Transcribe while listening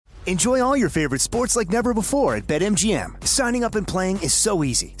Enjoy all your favorite sports like never before at BetMGM. Signing up and playing is so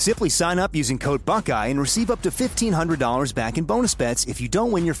easy. Simply sign up using code Buckeye and receive up to $1,500 back in bonus bets if you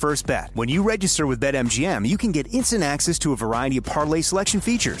don't win your first bet. When you register with BetMGM, you can get instant access to a variety of parlay selection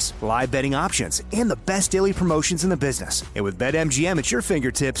features, live betting options, and the best daily promotions in the business. And with BetMGM at your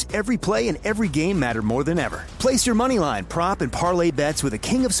fingertips, every play and every game matter more than ever. Place your moneyline, prop, and parlay bets with the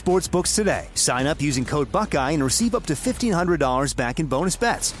king of sportsbooks today. Sign up using code Buckeye and receive up to $1,500 back in bonus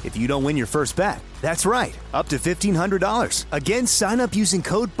bets if you don't win your first bet. That's right, up to $1,500. Again, sign up using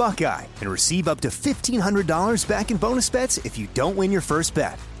code Buckeye and receive up to $1,500 back in bonus bets if you don't win your first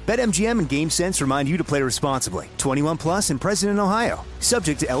bet. BetMGM and GameSense remind you to play responsibly. 21 plus and present in Ohio.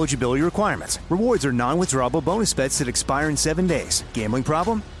 Subject to eligibility requirements. Rewards are non-withdrawable bonus bets that expire in 7 days. Gambling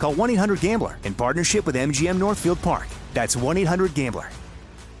problem? Call 1-800-GAMBLER in partnership with MGM Northfield Park. That's 1-800-GAMBLER.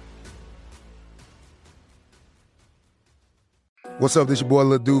 What's up, this your boy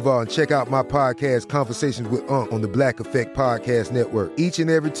Lil Duval, and check out my podcast, Conversations with Unc, on the Black Effect Podcast Network. Each and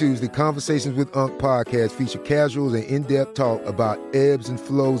every Tuesday, Conversations with Unc podcast feature casuals and in-depth talk about ebbs and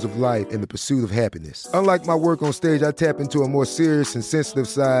flows of life and the pursuit of happiness. Unlike my work on stage, I tap into a more serious and sensitive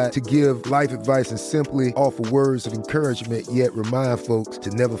side to give life advice and simply offer words of encouragement, yet remind folks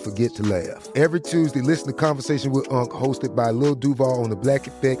to never forget to laugh. Every Tuesday, listen to Conversation with Unc, hosted by Lil Duval on the Black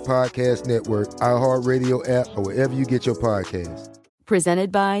Effect Podcast Network, iHeartRadio app, or wherever you get your podcasts.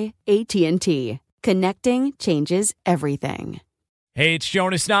 Presented by AT&T. Connecting changes everything. Hey, it's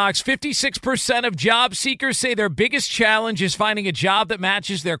Jonas Knox. 56% of job seekers say their biggest challenge is finding a job that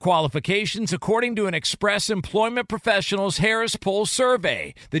matches their qualifications, according to an Express Employment Professionals Harris Poll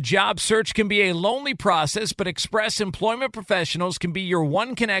survey. The job search can be a lonely process, but Express Employment Professionals can be your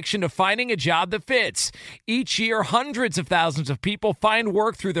one connection to finding a job that fits. Each year, hundreds of thousands of people find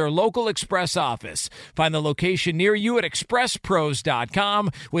work through their local Express office. Find the location near you at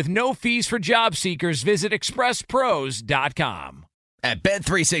expresspros.com. With no fees for job seekers, visit expresspros.com. At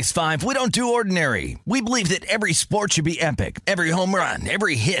Bet365, we don't do ordinary. We believe that every sport should be epic. Every home run,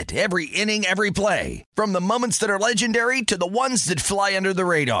 every hit, every inning, every play. From the moments that are legendary to the ones that fly under the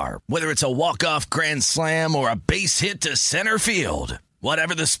radar. Whether it's a walk-off grand slam or a base hit to center field.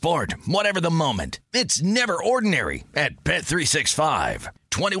 Whatever the sport, whatever the moment. It's never ordinary at Bet365.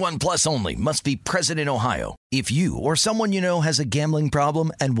 21 plus only. Must be present in Ohio. If you or someone you know has a gambling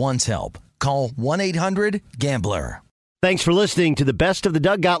problem and wants help, call 1-800-GAMBLER. Thanks for listening to the Best of the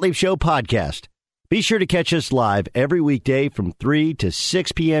Doug Gottlieb Show podcast. Be sure to catch us live every weekday from 3 to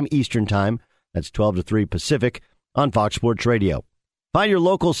 6 p.m. Eastern Time. That's 12 to 3 Pacific on Fox Sports Radio. Find your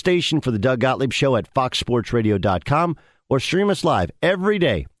local station for the Doug Gottlieb Show at foxsportsradio.com or stream us live every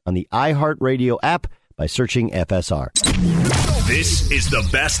day on the iHeartRadio app by searching FSR. This is the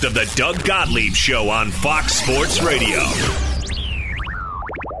Best of the Doug Gottlieb Show on Fox Sports Radio.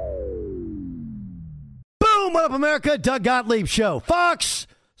 What up, America? Doug Gottlieb Show. Fox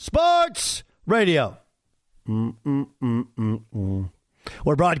Sports Radio. We're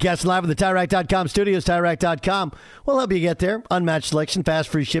broadcasting live in the TireRack.com studios. TireRack.com will help you get there. Unmatched selection, fast,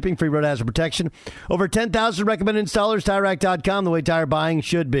 free shipping, free road hazard protection. Over 10,000 recommended installers. TireRack.com, the way tire buying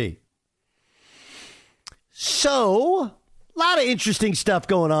should be. So, a lot of interesting stuff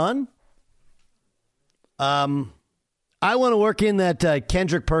going on. I want to work in that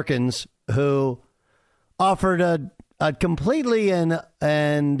Kendrick Perkins, who offered a completely and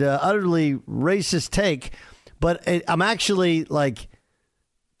utterly racist take, but I'm actually like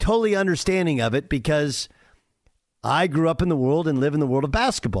totally understanding of it because I grew up in the world and live in the world of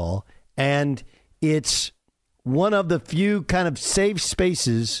basketball, and it's one of the few kind of safe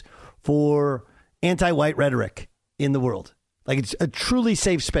spaces for anti-white rhetoric in the world. Like, it's a truly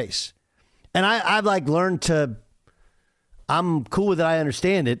safe space, and I've like learned to. I'm cool with it. I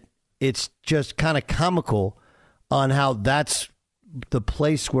understand it. It's just kind of comical on how that's the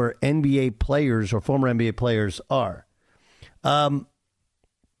place where NBA players or former NBA players are. But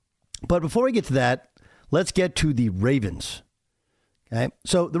before we get to that, let's get to the Ravens. Okay,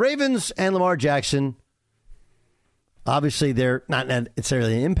 so the Ravens and Lamar Jackson, obviously they're not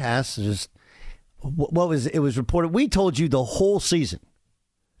necessarily an impasse. It's just it was reported. We told you the whole season.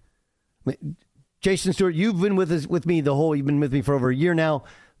 Jason Stewart, you've been you've been with me for over a year now.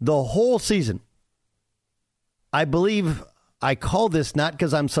 The whole season, I believe I call this not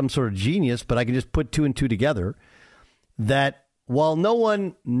because I'm some sort of genius, but I can just put two and two together, that while no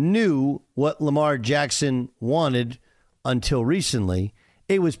one knew what Lamar Jackson wanted until recently,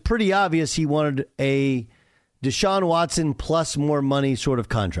 it was pretty obvious he wanted a Deshaun Watson plus more money sort of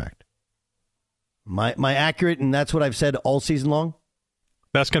contract. Am I accurate? And that's what I've said all season long?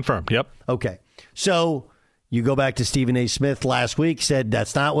 That's confirmed. Yep. Okay. So You go back to Stephen A. Smith last week, said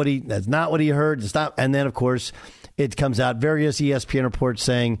that's not what he heard. It's not, and then of course it comes out various ESPN reports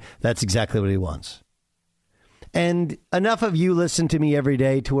saying that's exactly what he wants. And enough of you listen to me every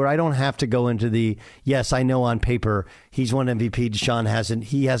day to where I don't have to go into the, yes, I know on paper he's won MVP. Deshaun hasn't.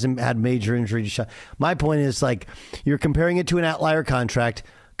 He hasn't had major injury. Deshaun. My point is, like, you're comparing it to an outlier contract.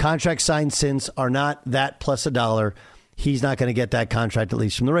 Contracts signed since are not that plus $1. He's not going to get that contract, at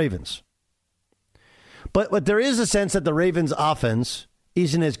least from the Ravens. But there is a sense that the Ravens' offense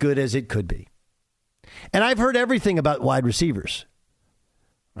isn't as good as it could be. And I've heard everything about wide receivers,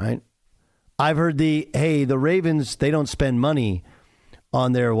 right? I've heard the Ravens, they don't spend money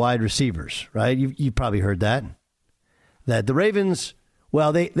on their wide receivers, right? You've probably heard that. That the Ravens,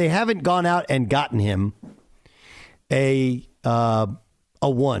 well, they haven't gone out and gotten him a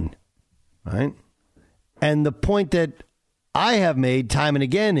one, right? And the point that I have made time and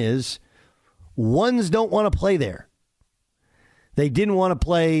again is ones don't want to play there. They didn't want to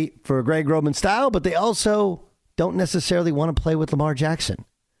play for Greg Roman style, but they also don't necessarily want to play with Lamar Jackson.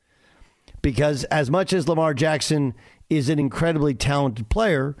 Because as much as Lamar Jackson is an incredibly talented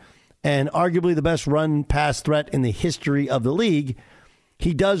player and arguably the best run-pass threat in the history of the league,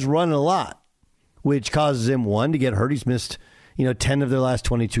 he does run a lot, which causes him, one, to get hurt. He's missed 10 of their last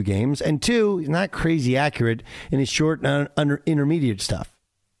 22 games. And two, he's not crazy accurate in his short and intermediate stuff.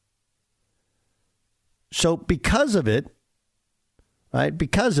 So because of it,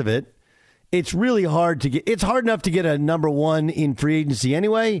 it's really hard to get. It's hard enough to get a number one in free agency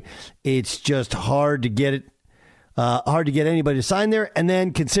anyway. It's just hard to get it. Hard to get anybody to sign there. And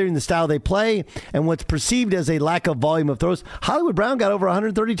then considering the style they play and what's perceived as a lack of volume of throws, Hollywood Brown got over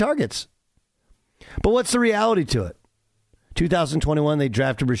 130 targets. But what's the reality to it? 2021, they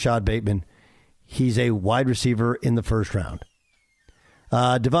drafted Rashad Bateman. He's a wide receiver in the first round.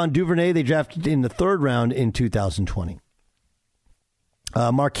 Devon Duvernay, they drafted in the third round in 2020.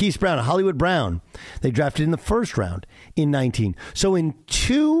 Marquise Brown, Hollywood Brown, they drafted in the first round in 19. So in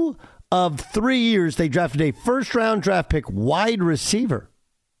 2 of 3 years, they drafted a first-round draft pick wide receiver.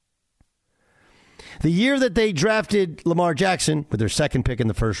 The year that they drafted Lamar Jackson, with their second pick in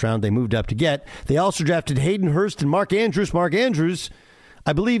the first round, they moved up to get. They also drafted Hayden Hurst and Mark Andrews. Mark Andrews,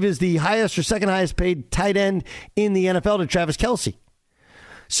 I believe, is the highest or second highest paid tight end in the NFL to Travis Kelce.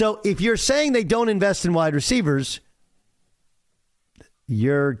 So if you're saying they don't invest in wide receivers,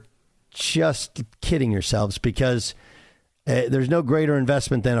 you're just kidding yourselves, because there's no greater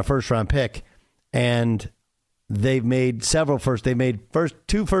investment than a first-round pick, and they've made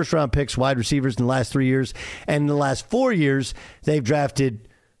two first-round picks, wide receivers, in the last 3 years, and in the last 4 years, they've drafted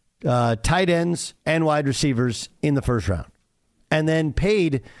tight ends and wide receivers in the first round, and then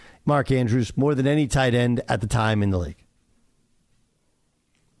paid Mark Andrews more than any tight end at the time in the league.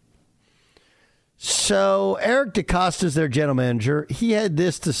 So Eric DeCosta is their general manager. He had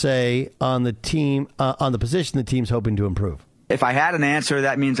this to say on the team, on the position the team's hoping to improve. If I had an answer,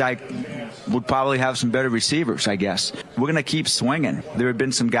 that means I would probably have some better receivers, I guess. We're going to keep swinging. There have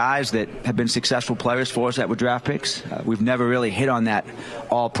been some guys that have been successful players for us that were draft picks. We've never really hit on that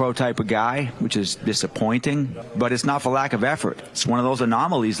all-pro type of guy, which is disappointing. But it's not for lack of effort. It's one of those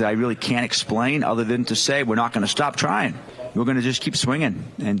anomalies that I really can't explain other than to say we're not going to stop trying. We're going to just keep swinging,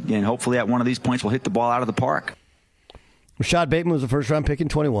 and hopefully at one of these points we'll hit the ball out of the park. Rashad Bateman was a first-round pick in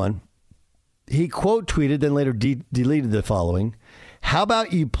 21. He quote tweeted, then later deleted the following: "How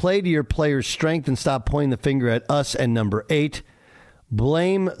about you play to your players' strength and stop pointing the finger at us and number 8?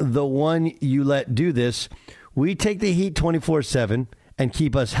 Blame the one you let do this. We take the heat 24/7 and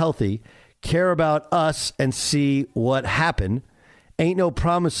keep us healthy. Care about us and see what happen. Ain't no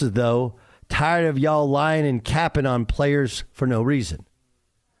promises, though. Tired of y'all lying and capping on players for no reason."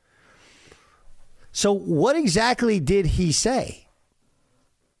 So what exactly did he say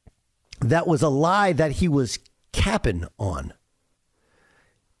that was a lie that he was capping on?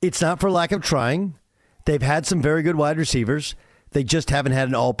 It's not for lack of trying. They've had some very good wide receivers. They just haven't had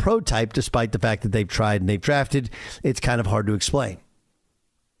an all-pro type, despite the fact that they've tried and they've drafted. It's kind of hard to explain.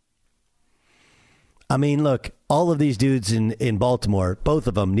 I mean, look, all of these dudes in Baltimore, both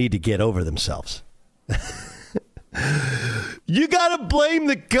of them need to get over themselves. You got to blame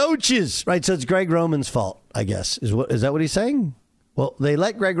the coaches, right? So it's Greg Roman's fault, I guess. Is that what he's saying? Well, they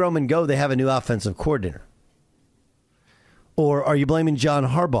let Greg Roman go. They have a new offensive coordinator. Or are you blaming John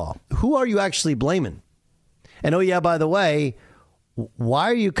Harbaugh? Who are you actually blaming? And oh, yeah, by the way, why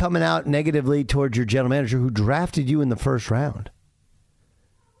are you coming out negatively towards your general manager who drafted you in the first round?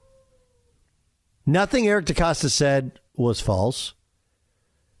 Nothing Eric DeCosta said was false.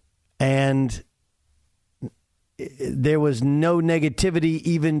 And there was no negativity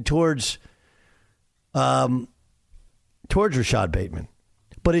even towards towards Rashad Bateman.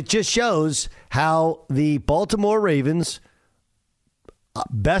 But it just shows how the Baltimore Ravens'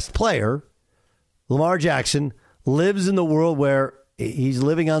 best player, Lamar Jackson, lives in the world where he's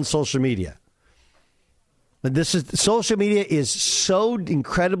living on social media. But social media is so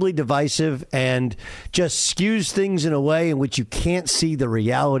incredibly divisive and just skews things in a way in which you can't see the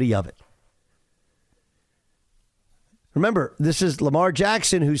reality of it. Remember, this is Lamar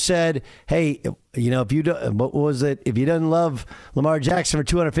Jackson who said, hey, if you don't, what was it? If you don't love Lamar Jackson for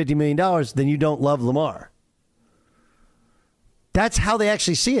 $250 million, then you don't love Lamar. That's how they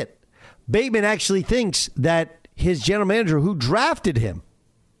actually see it. Bateman actually thinks that his general manager who drafted him,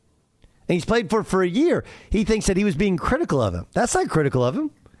 and he's played for a year, he thinks that he was being critical of him. That's not critical of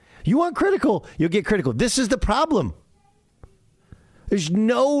him. You want critical, you'll get critical. This is the problem. There's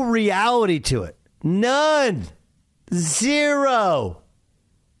no reality to it. None. Zero.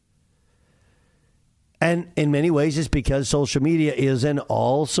 And in many ways, it's because social media is an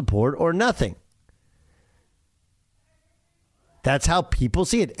all support or nothing. That's how people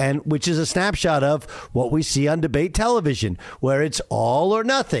see it, and which is a snapshot of what we see on debate television, where it's all or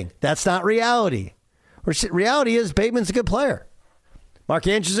nothing. That's not reality. Reality is Bateman's a good player. Mark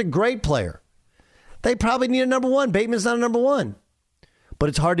Andrews is a great player. They probably need a number one. Bateman's not a number one. But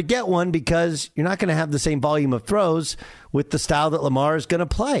it's hard to get one because you're not going to have the same volume of throws with the style that Lamar is going to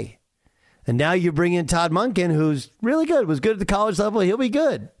play. And now you bring in Todd Monken, who's really good, was good at the college level. He'll be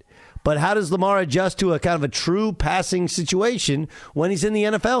good. But how does Lamar adjust to a kind of a true passing situation when he's in the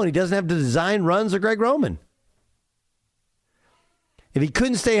NFL and he doesn't have to design runs or Greg Roman? If he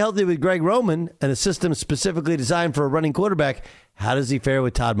couldn't stay healthy with Greg Roman and a system specifically designed for a running quarterback, how does he fare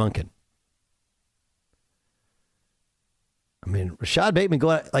with Todd Monken? I mean, Rashad Bateman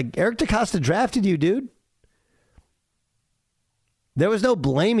going like Eric DeCosta drafted you, dude. There was no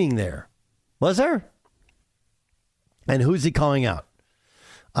blaming there, was there? And who's he calling out?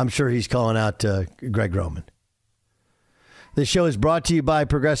 I'm sure he's calling out Greg Roman. This show is brought to you by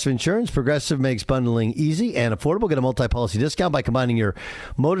Progressive Insurance. Progressive makes bundling easy and affordable. Get a multi-policy discount by combining your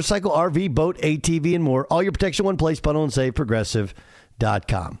motorcycle, RV, boat, ATV, and more. All your protection in one place. Bundle and save.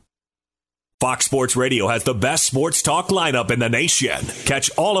 Progressive.com. Fox Sports Radio has the best sports talk lineup in the nation. Catch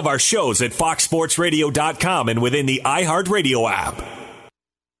all of our shows at foxsportsradio.com and within the iHeartRadio app.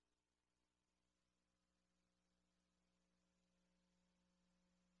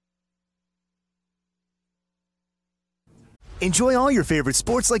 Enjoy all your favorite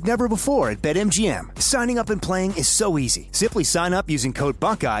sports like never before at BetMGM. Signing up and playing is so easy. Simply sign up using code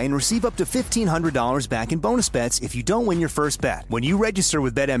Buckeye and receive up to $1,500 back in bonus bets if you don't win your first bet. When you register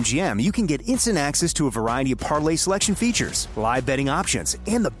with BetMGM, you can get instant access to a variety of parlay selection features, live betting options,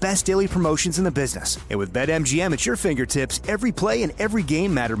 and the best daily promotions in the business. And with BetMGM at your fingertips, every play and every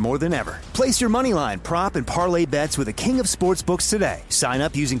game matter more than ever. Place your moneyline, prop, and parlay bets with the king of sportsbooks today. Sign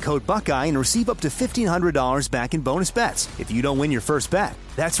up using code Buckeye and receive up to $1,500 back in bonus bets if you don't win your first bet.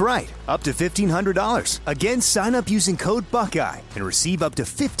 That's right, up to $1,500. Again, sign up using code Buckeye and receive up to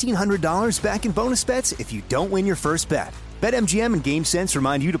 $1,500 back in bonus bets if you don't win your first bet. BetMGM and GameSense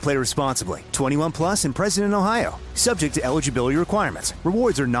remind you to play responsibly. 21 plus and present in Ohio. Subject to eligibility requirements.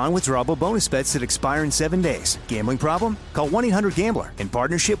 Rewards are non-withdrawable bonus bets that expire in 7 days. Gambling problem? Call 1-800-GAMBLER in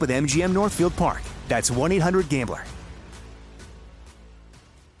partnership with MGM Northfield Park. That's 1-800-GAMBLER.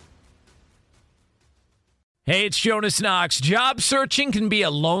 Hey, it's Jonas Knox. Job searching can be a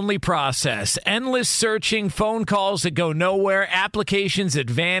lonely process. Endless searching, phone calls that go nowhere, applications that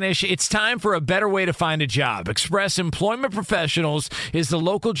vanish. It's time for a better way to find a job. Express Employment Professionals is the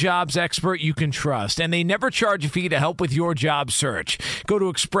local jobs expert you can trust, and they never charge a fee to help with your job search. Go to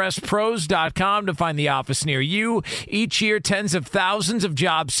expresspros.com to find the office near you. Each year, tens of thousands of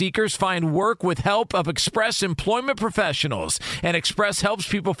job seekers find work with help of Express Employment Professionals, and Express helps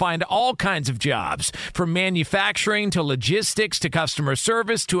people find all kinds of jobs, from manufacturing to logistics to customer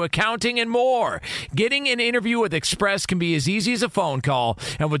service to accounting and more. Getting an interview with Express can be as easy as a phone call,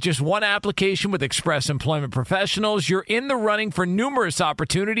 and with just one application with Express Employment Professionals, you're in the running for numerous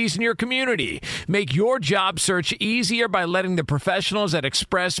opportunities in your community. Make your job search easier by letting the professionals at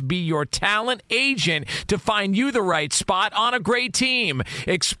Express be your talent agent to find you the right spot on a great team.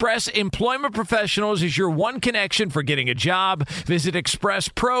 Express Employment Professionals is your one connection for getting a job. Visit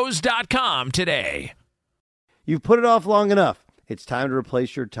expresspros.com today. You've put it off long enough. It's time to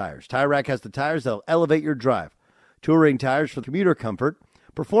replace your tires. Tire Rack has the tires that'll elevate your drive. Touring tires for commuter comfort,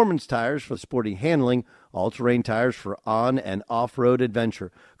 performance tires for sporty handling, all-terrain tires for on- and off-road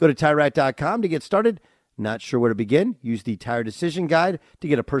adventure. Go to TireRack.com to get started. Not sure where to begin? Use the Tire Decision Guide to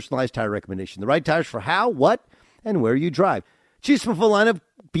get a personalized tire recommendation. The right tires for how, what, and where you drive. Choose from a full line of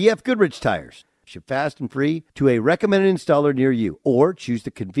BF Goodrich tires. Ship fast and free to a recommended installer near you, or choose the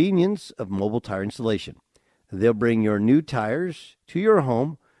convenience of mobile tire installation. They'll bring your new tires to your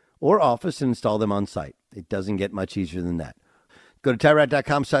home or office and install them on site. It doesn't get much easier than that. Go to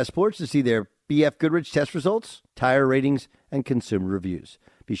TireRack.com/sports to see their BF Goodrich test results, tire ratings, and consumer reviews.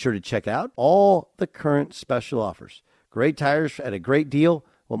 Be sure to check out all the current special offers. Great tires at a great deal.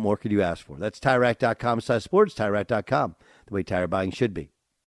 What more could you ask for? That's TireRack.com/sports, TireRack.com, the way tire buying should be.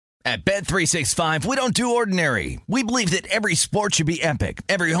 At Bet365, we don't do ordinary. We believe that every sport should be epic.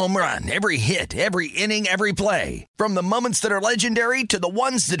 Every home run, every hit, every inning, every play. From the moments that are legendary to the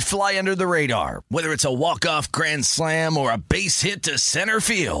ones that fly under the radar. Whether it's a walk-off grand slam or a base hit to center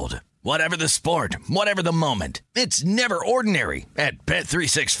field. Whatever the sport, whatever the moment. It's never ordinary at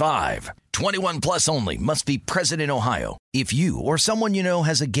Bet365. 21 plus only. Must be present in Ohio. If you or someone you know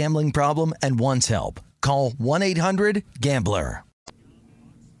has a gambling problem and wants help, call 1-800-GAMBLER.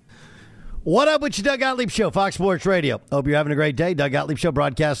 What up with your Doug Gottlieb Show, Fox Sports Radio. Hope you're having a great day. Doug Gottlieb Show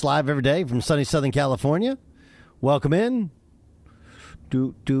broadcasts live every day from sunny Southern California. Welcome in.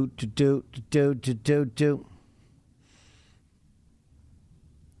 We're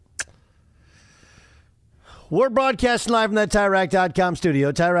broadcasting live from that TireRack.com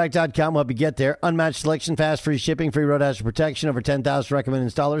studio. TireRack.com will help you get there. Unmatched selection, fast, free shipping, free road hazard protection, over 10,000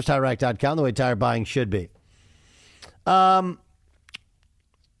 recommended installers. TireRack.com, the way tire buying should be.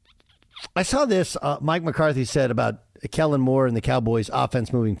 I saw this. Mike McCarthy said about Kellen Moore and the Cowboys'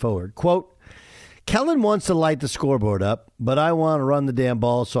 offense moving forward. Quote, Kellen wants to light the scoreboard up, but I want to run the damn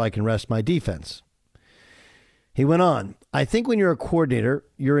ball so I can rest my defense. He went on, I think when you're a coordinator,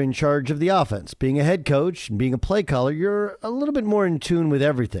 you're in charge of the offense. Being a head coach and being a play caller, you're a little bit more in tune with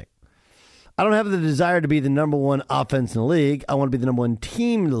everything. I don't have the desire to be the number one offense in the league. I want to be the number one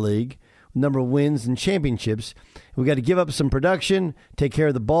team in the league, number of wins and championships. We got to give up some production, take care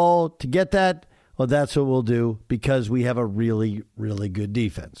of the ball to get that. Well, that's what we'll do because we have a really, really good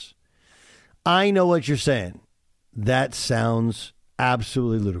defense. I know what you're saying. That sounds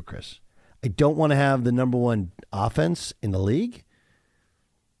absolutely ludicrous. I don't want to have the number one offense in the league.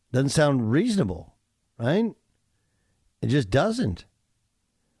 Doesn't sound reasonable, right? It just doesn't.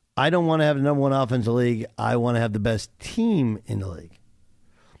 I don't want to have the number one offense in the league. I want to have the best team in the league.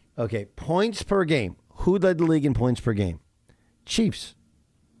 Okay, points per game. Who led the league in points per game? Chiefs.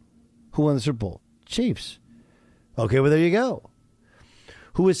 Who won the Super Bowl? Chiefs. Okay, well, there you go.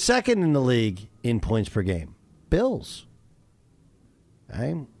 Who was second in the league in points per game? Bills.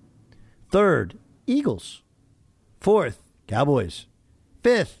 Okay. Third, Eagles. Fourth, Cowboys.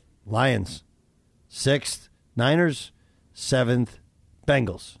 Fifth, Lions. Sixth, Niners. Seventh,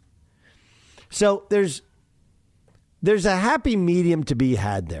 Bengals. So there's a happy medium to be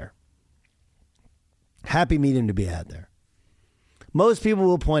had there. Happy medium to be had there. Most people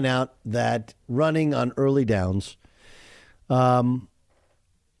will point out that running on early downs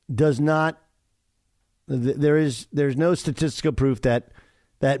does not. There's no statistical proof that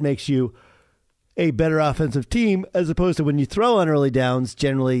makes you a better offensive team, as opposed to when you throw on early downs,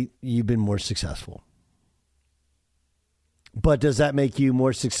 generally you've been more successful. But does that make you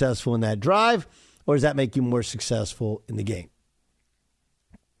more successful in that drive, or does that make you more successful in the game?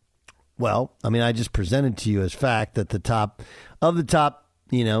 Well, I mean, I just presented to you as fact that the top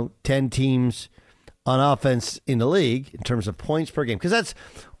 10 teams on offense in the league in terms of points per game, because that's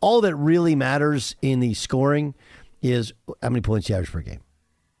all that really matters in the scoring is how many points you average per game.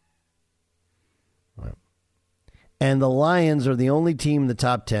 Right. And the Lions are the only team in the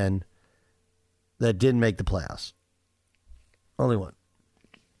top 10 that didn't make the playoffs. Only one.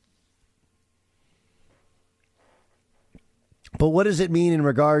 But what does it mean in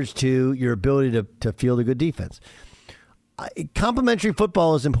regards to your ability to field a good defense? Complementary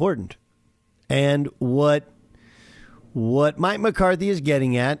football is important. And what Mike McCarthy is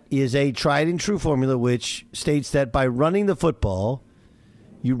getting at is a tried and true formula which states that by running the football,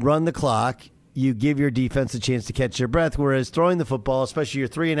 you run the clock, you give your defense a chance to catch their breath, whereas throwing the football, especially you're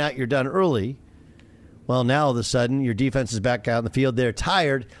 3 and out, you're done early. Well, now all of a sudden your defense is back out in the field, they're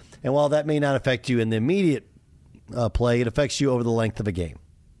tired, and while that may not affect you in the immediate play, it affects you over the length of a game.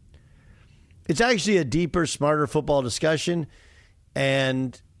 It's actually a deeper, smarter football discussion,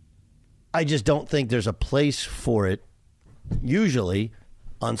 and I just don't think there's a place for it, usually,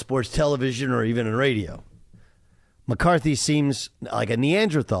 on sports television or even in radio. McCarthy seems like a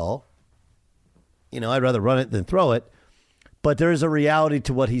Neanderthal. I'd rather run it than throw it, but there is a reality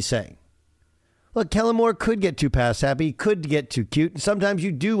to what he's saying. Look, Kellen Moore could get too pass happy, could get too cute, and sometimes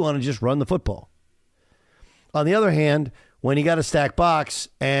you do want to just run the football. On the other hand, when you got a stack box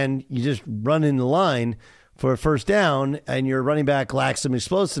and you just run in the line for a first down and your running back lacks some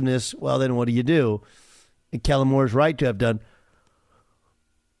explosiveness, well, then what do? And Kellen Moore is right to have done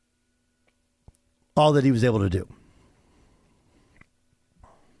all that he was able to do.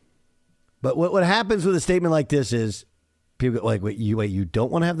 But what happens with a statement like this is people go like, wait, you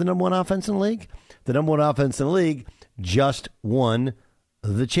don't want to have the number one offense in the league? The number one offense in the league just won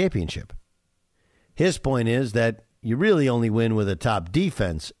the championship. His point is that you really only win with a top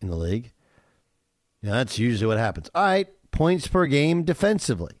defense in the league. Now, that's usually what happens. All right, points per game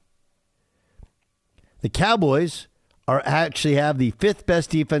defensively. The Cowboys actually have the fifth best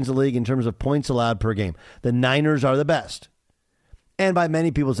defense in the league in terms of points allowed per game. The Niners are the best. And by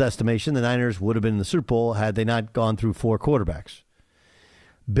many people's estimation, the Niners would have been in the Super Bowl had they not gone through four quarterbacks.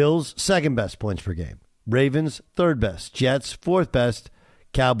 Bills, second best points per game. Ravens, third best. Jets, fourth best.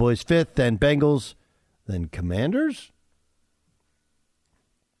 Cowboys, fifth. Then Bengals. Then Commanders.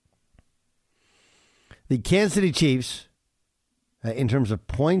 The Kansas City Chiefs, in terms of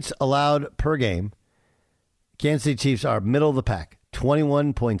points allowed per game, Kansas City Chiefs are middle of the pack,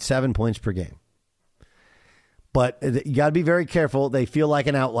 21.7 points per game. But you got to be very careful. They feel like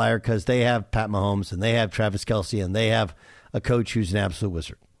an outlier because they have Pat Mahomes and they have Travis Kelce and they have a coach who's an absolute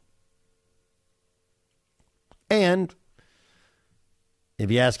wizard. And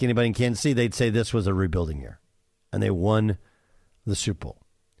if you ask anybody in Kansas City, they'd say this was a rebuilding year. And they won the Super Bowl.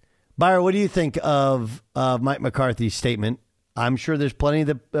 Byron, what do you think of Mike McCarthy's statement? I'm sure there's plenty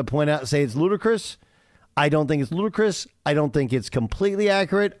that point out and say it's ludicrous. I don't think it's ludicrous. I don't think it's completely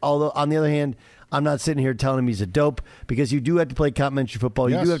accurate. Although, on the other hand, I'm not sitting here telling him he's a dope because you do have to play complementary football.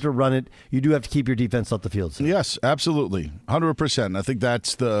 You do have to run it. You do have to keep your defense off the field. So. Yes, absolutely. 100%. I think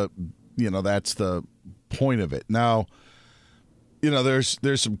that's the point of it. Now, there's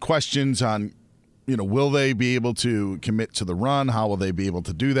some questions on, will they be able to commit to the run? How will they be able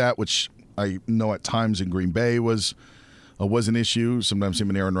to do that? Which I know at times in Green Bay was an issue. Sometimes him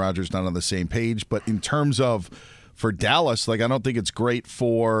and Aaron Rodgers not on the same page. But in terms of for Dallas, I don't think it's great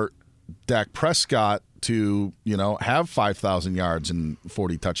for Dak Prescott to, have 5,000 yards and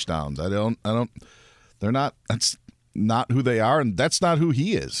 40 touchdowns. They're not, that's not who they are, and that's not who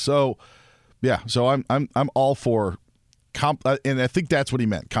he is. So, yeah, so I'm all for and I think that's what he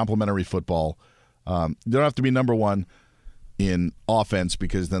meant, complementary football. You don't have to be number one in offense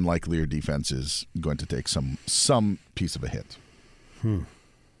because then likely your defense is going to take some piece of a hit.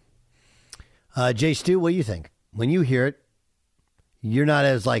 Jay Stu, what do you think? When you hear it, you're not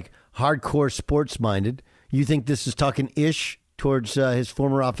as hardcore sports minded. You think this is talking ish towards his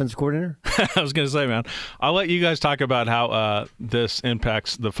former offensive coordinator? I was going to say, man, I'll let you guys talk about how this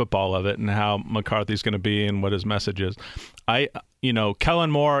impacts the football of it and how McCarthy's going to be and what his message is.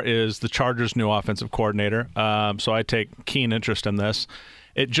 Kellen Moore is the Chargers' new offensive coordinator, so I take keen interest in this.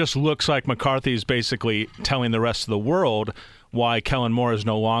 It just looks like McCarthy's basically telling the rest of the world why Kellen Moore is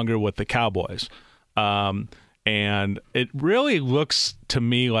no longer with the Cowboys. And it really looks to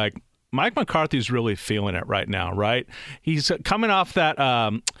me like Mike McCarthy's really feeling it right now, right? He's coming off that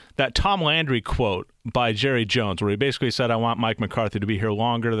Tom Landry quote by Jerry Jones, where he basically said, I want Mike McCarthy to be here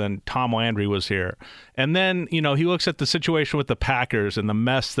longer than Tom Landry was here. And then, he looks at the situation with the Packers and the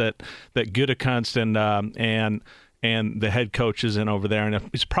mess that Gutekunst and the head coach is in over there, and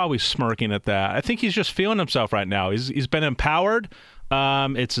he's probably smirking at that. I think he's just feeling himself right now. He's been empowered.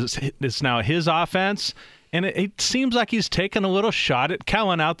 It's now his offense. And it seems like he's taking a little shot at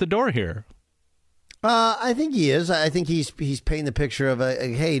Kellen out the door here. I think he is. I think he's painting the picture of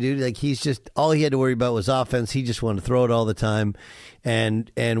hey, dude, he's just all he had to worry about was offense. He just wanted to throw it all the time, and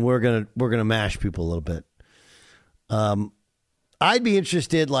we're gonna mash people a little bit. I'd be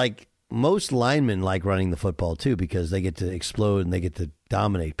interested. Most linemen like running the football too because they get to explode and they get to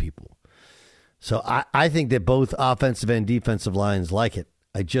dominate people. So I think that both offensive and defensive lines like it.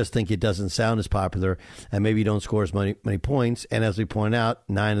 I just think it doesn't sound as popular, and maybe you don't score as many points. And as we point out,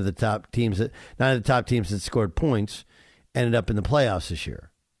 nine of the top teams that scored points ended up in the playoffs this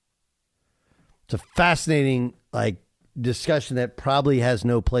year. It's a fascinating discussion that probably has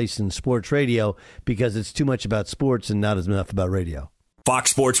no place in sports radio because it's too much about sports and not as enough about radio.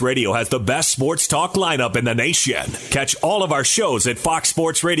 Fox Sports Radio has the best sports talk lineup in the nation. Catch all of our shows at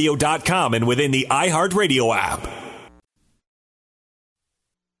foxsportsradio.com and within the iHeartRadio app.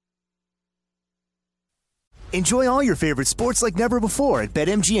 Enjoy all your favorite sports like never before at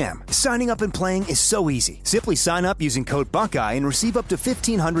BetMGM. Signing up and playing is so easy. Simply sign up using code Buckeye and receive up to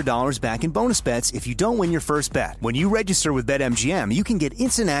 $1,500 back in bonus bets if you don't win your first bet. When you register with BetMGM, you can get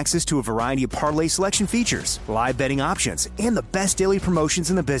instant access to a variety of parlay selection features, live betting options, and the best daily promotions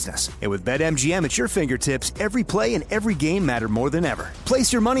in the business. And with BetMGM at your fingertips, every play and every game matter more than ever.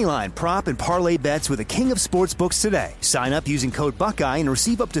 Place your moneyline, prop, and parlay bets with the king of sportsbooks today. Sign up using code Buckeye and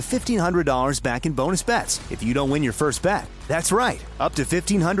receive up to $1,500 back in bonus bets if you don't win your first bet. That's right, up to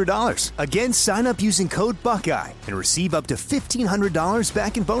 $1,500. Again, sign up using code Buckeye and receive up to $1,500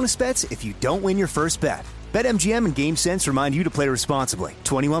 back in bonus bets if you don't win your first bet. BetMGM and GameSense remind you to play responsibly.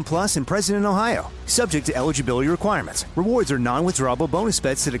 21 plus and present in Ohio. Subject to eligibility requirements. Rewards are non-withdrawable bonus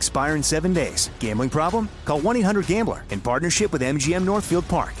bets that expire in 7 days. Gambling problem? Call 1-800-GAMBLER in partnership with MGM Northfield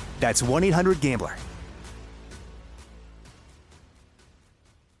Park. That's 1-800-GAMBLER.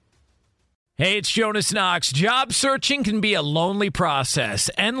 Hey, it's Jonas Knox. Job searching can be a lonely process.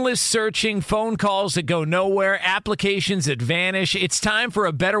 Endless searching, phone calls that go nowhere, applications that vanish. It's time for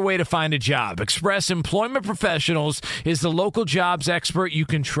a better way to find a job. Express Employment Professionals is the local jobs expert you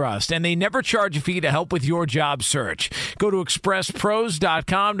can trust, and they never charge a fee to help with your job search. Go to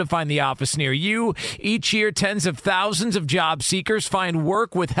expresspros.com to find the office near you. Each year, tens of thousands of job seekers find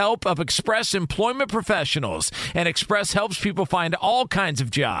work with help of Express Employment Professionals, and Express helps people find all kinds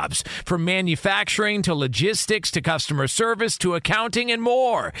of jobs, from manufacturing to logistics to customer service to accounting and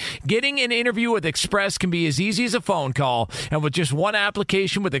more. Getting an interview with Express can be as easy as a phone call, and with just one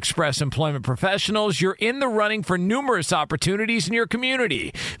application with Express Employment Professionals, you're in the running for numerous opportunities in your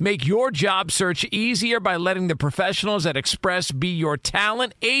community. Make your job search easier by letting the professionals at Express be your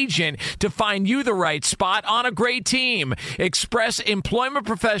talent agent to find you the right spot on a great team. Express Employment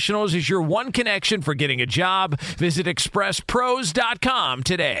Professionals is your one connection for getting a job. Visit expresspros.com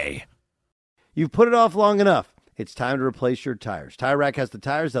today. You've put it off long enough. It's time to replace your tires. Tire Rack has the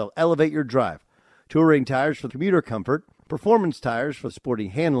tires that'll elevate your drive. Touring tires for commuter comfort, performance tires for sporty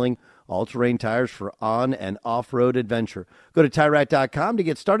handling, all-terrain tires for on- and off-road adventure. Go to TireRack.com to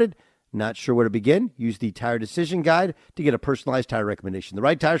get started. Not sure where to begin? Use the Tire Decision Guide to get a personalized tire recommendation. The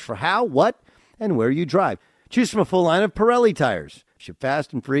right tires for how, what, and where you drive. Choose from a full line of Pirelli tires. Ship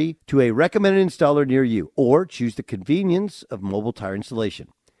fast and free to a recommended installer near you. Or choose the convenience of mobile tire installation.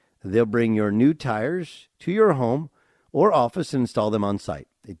 They'll bring your new tires to your home or office and install them on site.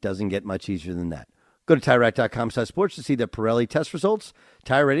 It doesn't get much easier than that. Go to TireRack.com/sports to see the Pirelli test results,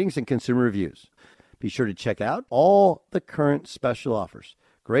 tire ratings, and consumer reviews. Be sure to check out all the current special offers.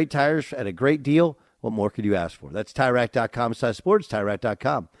 Great tires at a great deal. What more could you ask for? That's TireRack.com/sports,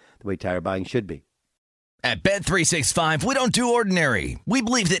 TireRack.com, the way tire buying should be. At Bet365, we don't do ordinary. We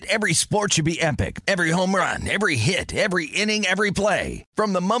believe that every sport should be epic. Every home run, every hit, every inning, every play.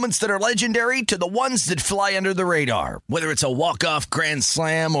 From the moments that are legendary to the ones that fly under the radar. Whether it's a walk-off grand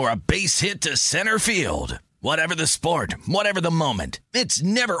slam or a base hit to center field. Whatever the sport, whatever the moment. It's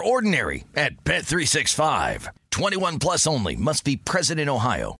never ordinary at Bet365. 21 plus only. Must be present in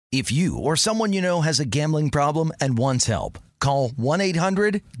Ohio. If you or someone you know has a gambling problem and wants help, call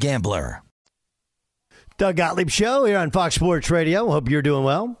 1-800-GAMBLER. Doug Gottlieb Show here on Fox Sports Radio. Hope you're doing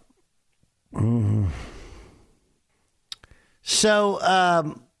well. So,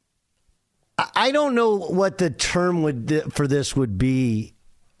 I don't know what the term for this would be,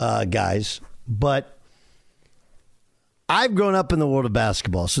 guys, but I've grown up in the world of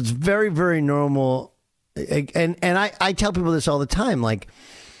basketball, so it's very, very normal. And I tell people this all the time. Like,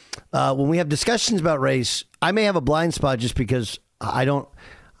 when we have discussions about race, I may have a blind spot just because I don't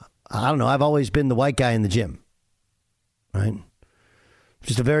know. I've always been the white guy in the gym, right?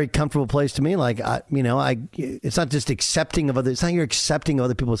 Just a very comfortable place to me. Like, it's not just accepting of other. It's not you're accepting of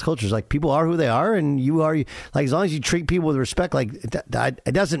other people's cultures. Like, people are who they are, and you are. Like, as long as you treat people with respect, like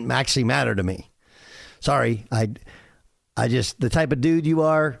it doesn't actually matter to me. Sorry, I just the type of dude you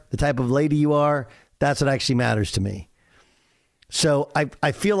are, the type of lady you are. That's what actually matters to me. So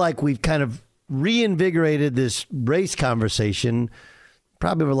I feel like we've kind of reinvigorated this race conversation.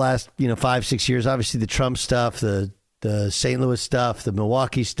 Probably over the last 5-6 years. Obviously, the Trump stuff, the St. Louis stuff, the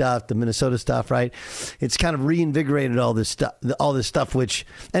Milwaukee stuff, the Minnesota stuff, right? It's kind of reinvigorated all this stuff. Which,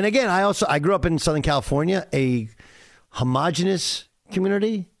 and again, I grew up in Southern California, a homogenous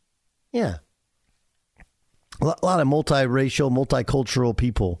community. Yeah, a lot of multiracial, multicultural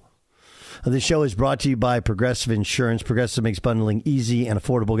people. This show is brought to you by Progressive Insurance. Progressive makes bundling easy and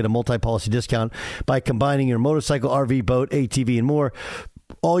affordable. Get a multi-policy discount by combining your motorcycle, RV, boat, ATV, and more.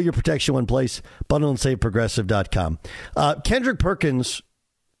 All your protection one place. Bundle and save Progressive.com. Kendrick Perkins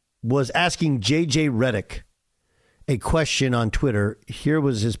was asking J.J. Redick a question on Twitter. Here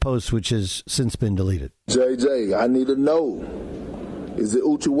was his post, which has since been deleted. JJ, I need to know, is it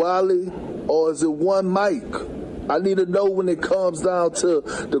Uchiwali or is it one Mike? I need to know when it comes down to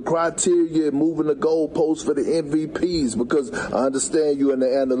the criteria and moving the goalposts for the MVPs, because I understand you in the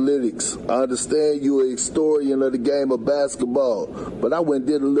analytics. I understand you're a historian of the game of basketball, but I went and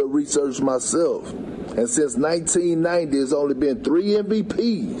did a little research myself. And since 1990, there's only been 3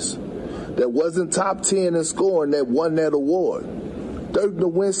 MVPs that wasn't top 10 in scoring that won that award. Dirk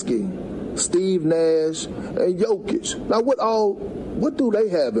Nowitzki, Steve Nash, and Jokic. Now, what do they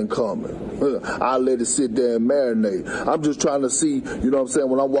have in common? I'll let it sit there and marinate. I'm just trying to see, you know what I'm saying,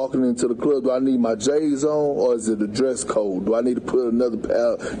 when I'm walking into the club, do I need my J's on, or is it a dress code? Do I need to put another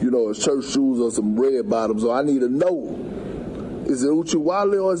pair, of church shoes or some red bottoms? Or I need to know, is it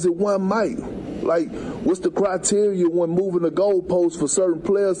Uchiwali or is it one Mike? Like, what's the criteria when moving the goalposts for certain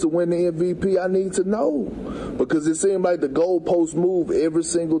players to win the MVP? I need to know. Because it seems like the goalposts move every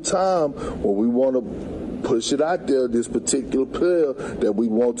single time when we want to push it out there, this particular player that we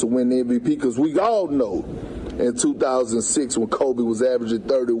want to win the MVP, because we all know in 2006 when Kobe was averaging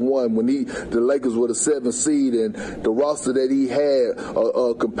 31, when the Lakers were the 7th seed, and the roster that he had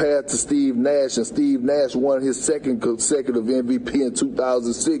compared to Steve Nash, and Steve Nash won his second consecutive MVP in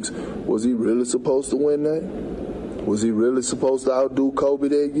 2006. Was he really supposed to win that? Was he really supposed to outdo Kobe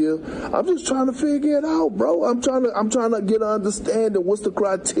that year? I'm just trying to figure it out, bro. I'm trying to get an understanding. What's the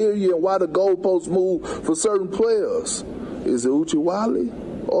criteria and why the goalposts move for certain players? Is it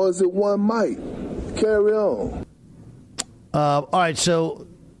Uchiwali or is it one Mike? Carry on. All right, so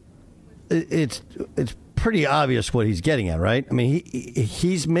it's pretty obvious what he's getting at, right? I mean,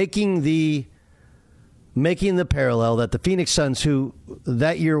 he's making the parallel that the Phoenix Suns, who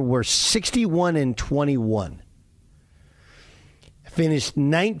that year were 61-21. Finished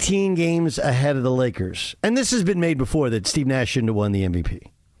 19 games ahead of the Lakers. And this has been made before, that Steve Nash shouldn't have won the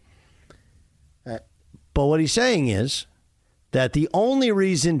MVP. But what he's saying is that the only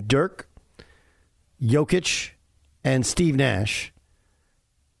reason Dirk, Jokic, and Steve Nash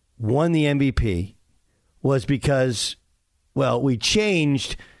won the MVP was because, well, we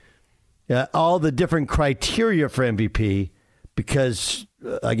changed all the different criteria for MVP because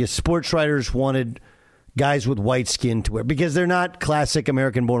I guess sports writers wanted guys with white skin to wear, because they're not classic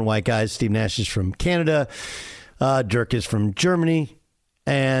American-born white guys. Steve Nash is from Canada. Dirk is from Germany.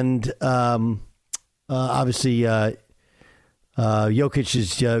 And obviously Jokic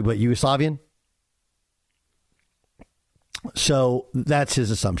is, Yugoslavian? So that's his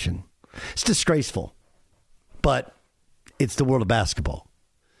assumption. It's disgraceful, but it's the world of basketball.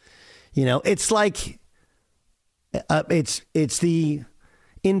 It's like it's the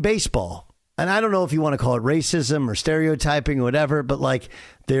in baseball. And I don't know if you want to call it racism or stereotyping or whatever, but like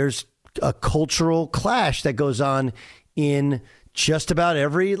there's a cultural clash that goes on in just about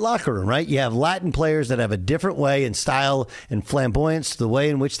every locker room, right? You have Latin players that have a different way and style and flamboyance to the way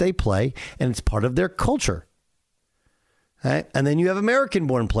in which they play, and it's part of their culture. Right? And then you have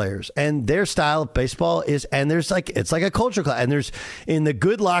American-born players, and their style of baseball is, and it's like a culture clash. And there's, in the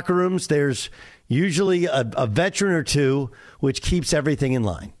good locker rooms, there's usually a veteran or two, which keeps everything in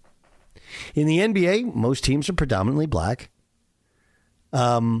line. In the NBA, most teams are predominantly black.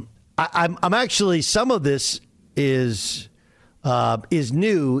 I'm actually, some of this is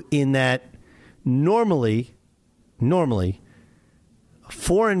new in that normally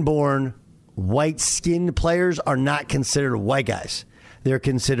foreign-born white-skinned players are not considered white guys. They're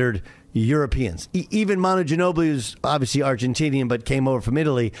considered Europeans. Even Manu Ginobili, who's obviously Argentinian but came over from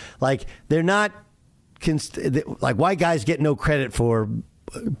Italy, like they're not like white guys get no credit for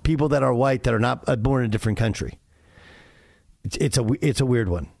people that are white that are not born in a different country. It's a weird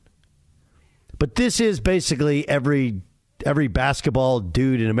one. But this is basically every basketball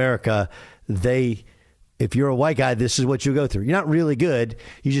dude in America. If you're a white guy, this is what you go through. You're not really good.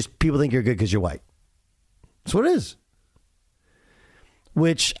 People think you're good because you're white. That's what it is.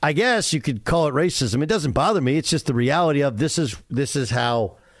 Which I guess you could call it racism. It doesn't bother me. It's just the reality of this is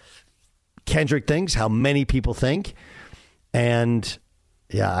how Kendrick thinks, how many people think. And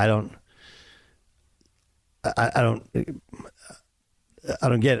yeah, I don't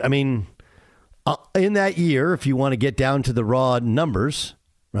get it. I mean, in that year, if you want to get down to the raw numbers,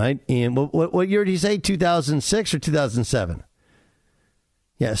 right? And what year did he say? 2006 or 2007?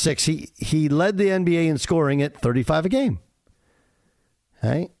 Yeah, 6. He led the NBA in scoring at 35 a game.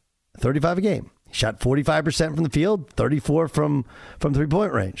 Right? 35 a game. He shot 45% from the field, 34 from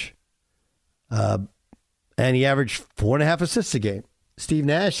 3-point range. And he averaged 4.5 assists a game. Steve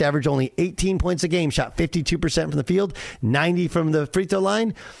Nash averaged only 18 points a game, shot 52% from the field, 90 from the free throw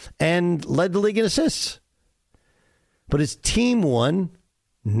line, and led the league in assists. but his team won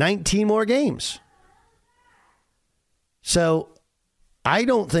 19 more games. So I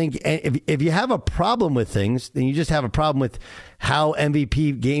don't think if you have a problem with things, then you just have a problem with how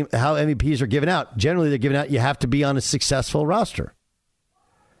MVPs are given out. Generally, they're given out. You have to be on a successful roster.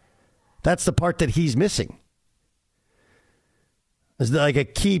 That's the part that he's missing. It's like a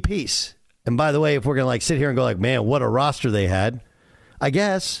key piece. And by the way, if we're going to sit here and go man, what a roster they had, I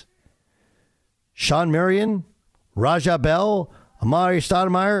guess Sean Marion, Raja Bell, Amari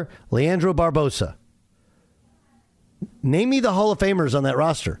Stoudemire, Leandro Barbosa. Name me the Hall of Famers on that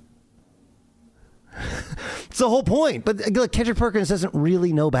roster. It's the whole point. But look, Kendrick Perkins doesn't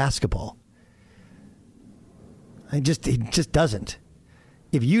really know basketball. He just doesn't.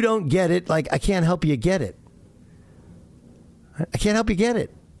 If you don't get it, I can't help you get it. I can't help you get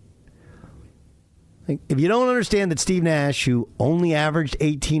it. If you don't understand that Steve Nash, who only averaged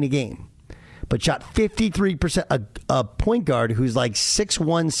 18 a game, but shot 53%, a point guard who's 6'1",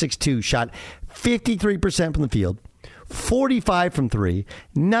 6'2", shot 53% from the field, 45 from three,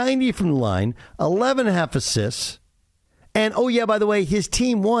 90 from the line, 11.5 assists. And, oh, yeah, by the way, his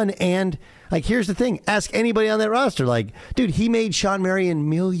team won. And, here's the thing. Ask anybody on that roster. Dude, he made Sean Marion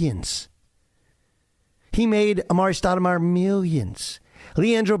millions. He made Amari Stoudemire millions.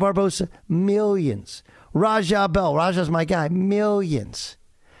 Leandro Barbosa, millions. Raja Bell, Raja's my guy, millions.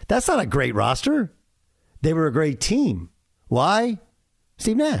 That's not a great roster. They were a great team. Why?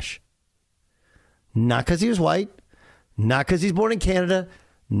 Steve Nash. Not because he was white. Not because he's born in Canada.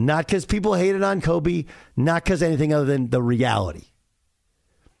 Not because people hated on Kobe. Not because anything other than the reality.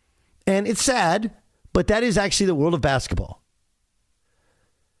 And it's sad, but that is actually the world of basketball.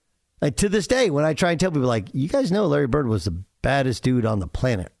 To this day, when I try and tell people, you guys know Larry Bird was the baddest dude on the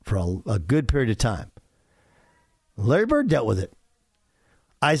planet for a good period of time. Larry Bird dealt with it.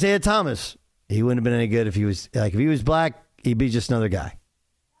 Isaiah Thomas, he wouldn't have been any good if he was black, he'd be just another guy.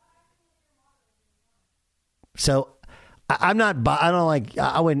 So you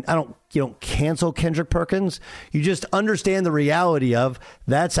don't cancel Kendrick Perkins. You just understand the reality of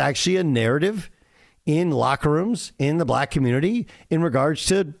that's actually a narrative in locker rooms in the black community in regards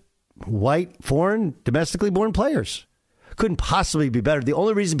to white, foreign, domestically born players. Couldn't possibly be better. The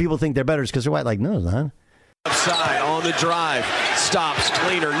only reason people think they're better is because they're white. No, it's not. Side on the drive. Stops.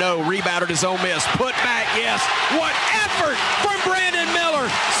 Cleaner. No. Rebounded his own miss. Put back. Yes. What effort from Brandon Miller.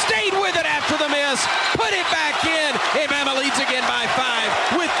 Stayed with it after the miss. Put it back in. And Bama leads again by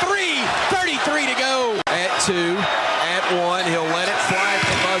 5 with 3:33 to go. At 2. At 1. He'll let it fly at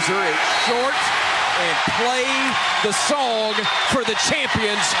the buzzer. It's short. And play the song for the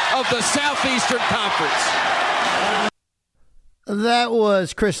champions of the Southeastern Conference. That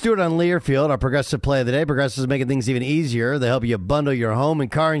was Chris Stewart on Learfield, our Progressive Play of the Day. Progressive is making things even easier. They help you bundle your home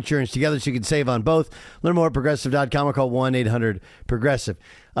and car insurance together so you can save on both. Learn more at Progressive.com or call 1-800-PROGRESSIVE.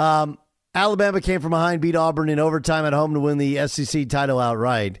 Alabama came from behind, beat Auburn in overtime at home to win the SEC title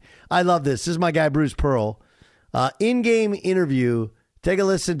outright. I love this. This is my guy, Bruce Pearl. In-game interview. Take a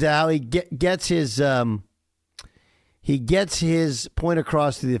listen to how he gets his point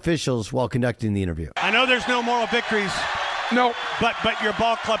across to the officials while conducting the interview. I know there's no moral victories. No. But your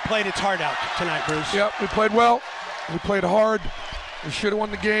ball club played its heart out tonight, Bruce. Yep, we played well. We played hard. We should have won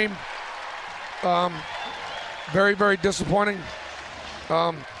the game. Very, very disappointing.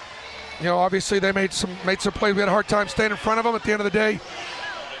 Obviously they made some plays. We had a hard time staying in front of them at the end of the day.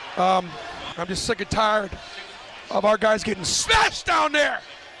 I'm just sick and tired of our guys getting smashed down there.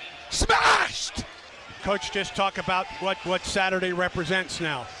 Smashed! Coach, just talk about what Saturday represents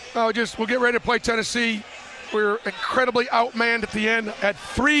now. We'll get ready to play Tennessee. We were incredibly outmanned at the end. Had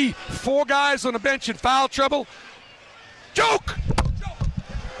 4 guys on the bench in foul trouble. Joke!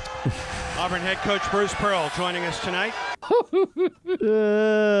 Auburn head coach Bruce Pearl joining us tonight.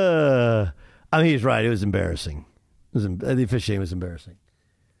 He's right. It was embarrassing. The officiating was embarrassing.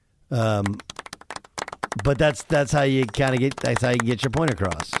 But that's how you kind of get. That's how you get your point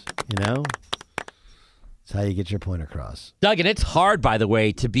across. That's how you get your point across. Doug, and it's hard, by the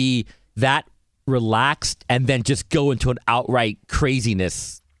way, to be that relaxed and then just go into an outright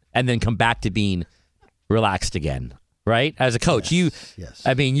craziness and then come back to being relaxed again, right? As a coach, yes.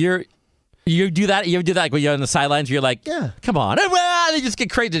 You do that. You ever do that when you're on the sidelines? You're like, yeah, come on, they just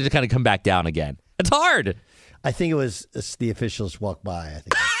get crazy to kind of come back down again. It's hard. I think it was the officials walked by. I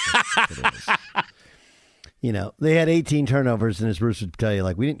think that's what it was. They had 18 turnovers, and as Bruce would tell you,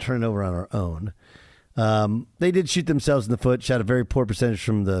 we didn't turn it over on our own. They did shoot themselves in the foot, shot a very poor percentage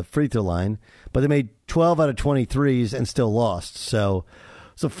from the free throw line, but they made 12 out of 23s and still lost. So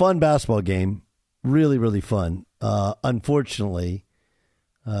it's a fun basketball game. Really, really fun. Unfortunately,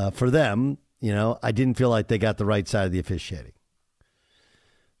 for them, I didn't feel like they got the right side of the officiating.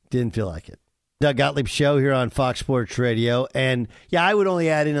 Didn't feel like it. Doug Gottlieb show here on Fox Sports Radio. And, yeah, I would only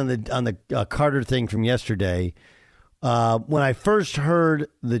add in on the Carter thing from yesterday. When I first heard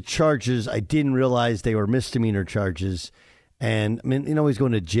the charges, I didn't realize they were misdemeanor charges. And, I mean, he's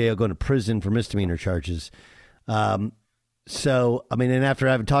going to jail, going to prison for misdemeanor charges. So, I mean, and after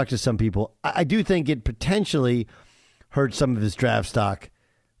having talked to some people, I do think it potentially hurt some of his draft stock.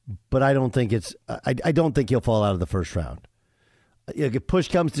 But I don't think I don't think he'll fall out of the first round. If push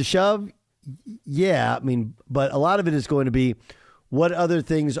comes to shove, yeah, I mean, but a lot of it is going to be what other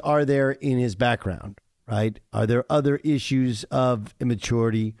things are there in his background, right? Are there other issues of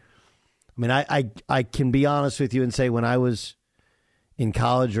immaturity? I mean, I can be honest with you and say when I was in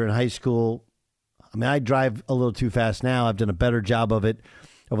college or in high school, I mean, I drive a little too fast now. I've done a better job of it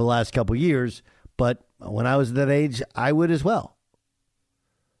over the last couple of years. But when I was at that age, I would as well.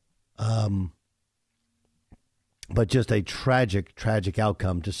 But just a tragic, tragic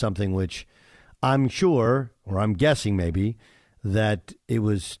outcome to something which I'm sure, or I'm guessing maybe, that it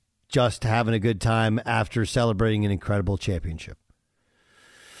was just having a good time after celebrating an incredible championship.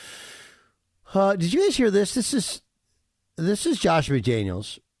 Did you guys hear this? This is Josh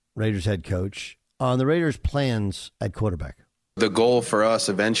McDaniels, Raiders head coach, on the Raiders' plans at quarterback. The goal for us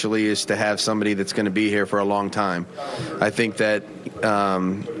eventually is to have somebody that's going to be here for a long time. I think that,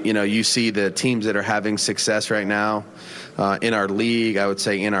 you see the teams that are having success right now in our league, I would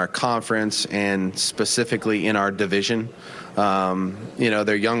say in our conference and specifically in our division.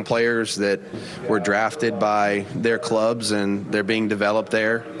 They're young players that were drafted by their clubs and they're being developed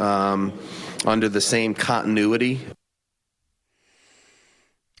there under the same continuity.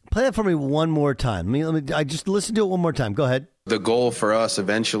 Play that for me one more time. I just listen to it one more time. Go ahead. The goal for us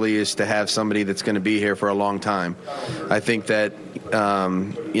eventually is to have somebody that's going to be here for a long time. I think that,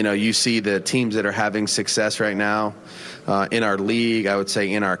 you see the teams that are having success right now in our league, I would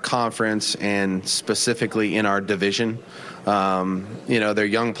say in our conference and specifically in our division. They're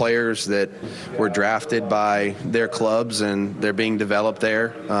young players that were drafted by their clubs and they're being developed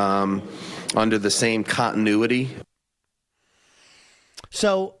there under the same continuity.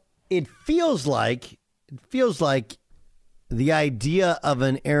 So it feels like the idea of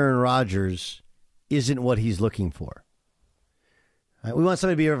an Aaron Rodgers isn't what he's looking for. We want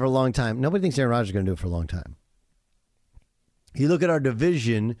somebody to be here for a long time. Nobody thinks Aaron Rodgers is going to do it for a long time. You look at our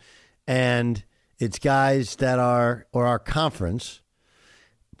division, and it's guys that are, or our conference.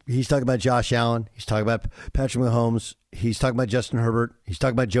 He's talking about Josh Allen. He's talking about Patrick Mahomes. He's talking about Justin Herbert. He's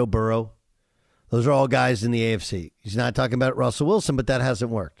talking about Joe Burrow. Those are all guys in the AFC. He's not talking about Russell Wilson, but that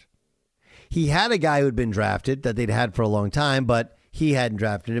hasn't worked. He had a guy who had been drafted that they'd had for a long time, but he hadn't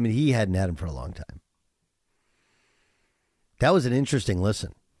drafted him, and he hadn't had him for a long time. That was an interesting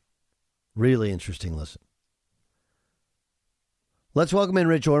listen. Really interesting listen. Let's welcome in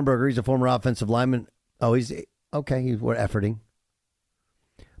Rich Ohrnberger. He's a former offensive lineman. Oh, we're efforting.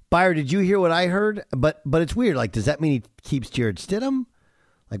 Byer, did you hear what I heard? But it's weird. Like, does that mean he keeps Jared Stidham?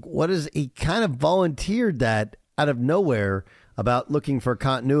 Like, what is he kind of volunteered that out of nowhere about looking for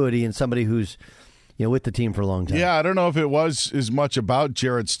continuity in somebody who's, with the team for a long time? Yeah, I don't know if it was as much about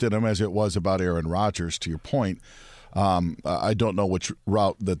Jared Stidham as it was about Aaron Rodgers, to your point. I don't know which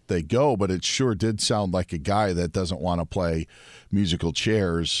route that they go, but it sure did sound like a guy that doesn't want to play musical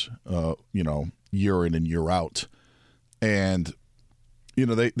chairs, year in and year out. And,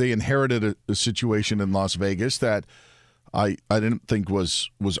 they inherited a situation in Las Vegas that I didn't think was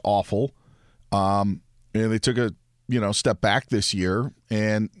awful. And they took a, step back this year,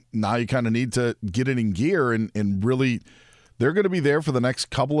 and now you kind of need to get it in gear and really – they're going to be there for the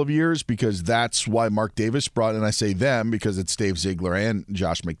next couple of years because that's why Mark Davis brought in. I say them because it's Dave Ziegler and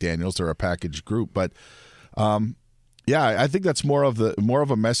Josh McDaniels. They're a packaged group. But, I think that's more of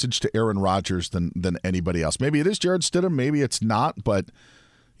a message to Aaron Rodgers than anybody else. Maybe it is Jared Stidham. Maybe it's not. But,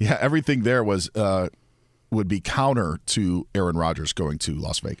 yeah, everything there would be counter to Aaron Rodgers going to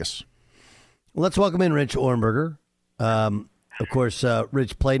Las Vegas. Let's welcome in Rich Ohrnberger. Of course,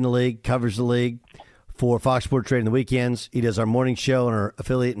 Rich played in the league, covers the league for Fox Sports Radio on the weekends. He does our morning show and our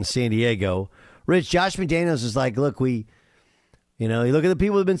affiliate in San Diego. Rich, Josh McDaniels is like, look, you look at the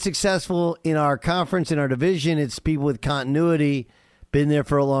people who have been successful in our conference, in our division. It's people with continuity, been there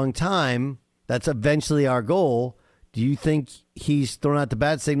for a long time. That's eventually our goal. Do you think he's thrown out the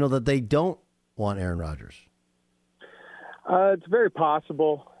bad signal that they don't want Aaron Rodgers? It's very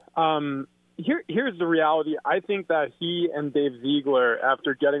possible. Here's the reality. I think that he and Dave Ziegler,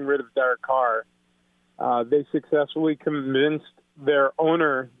 after getting rid of Derek Carr, they successfully convinced their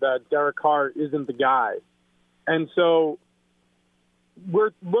owner that Derek Carr isn't the guy. And so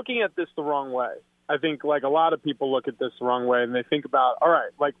we're looking at this the wrong way. I think like a lot of people look at this the wrong way, and they think about, all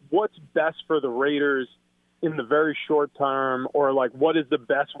right, like what's best for the Raiders in the very short term, or like what is the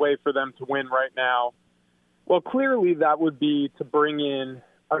best way for them to win right now? Well, clearly that would be to bring in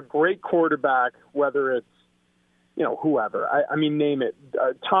a great quarterback, whether it's, whoever. I mean, name it.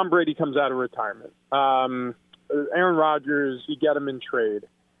 Tom Brady comes out of retirement. Aaron Rodgers, you get him in trade.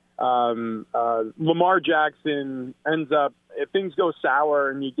 Lamar Jackson ends up, if things go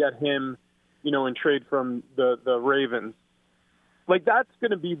sour and you get him, in trade from the Ravens. Like, that's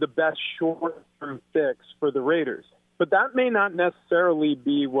going to be the best short-term fix for the Raiders. But that may not necessarily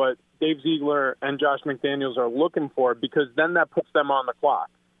be what Dave Ziegler and Josh McDaniels are looking for, because then that puts them on the clock.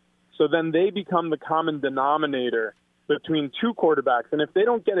 So then they become the common denominator between two quarterbacks. And if they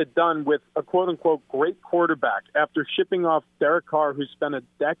don't get it done with a quote-unquote great quarterback after shipping off Derek Carr, who spent a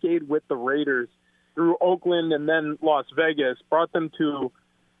decade with the Raiders through Oakland and then Las Vegas, brought them to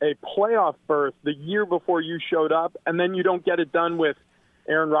a playoff berth the year before you showed up, and then you don't get it done with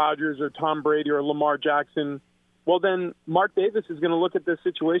Aaron Rodgers or Tom Brady or Lamar Jackson, well, then Mark Davis is going to look at this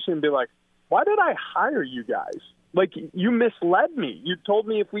situation and be like, why did I hire you guys? Like, you misled me. You told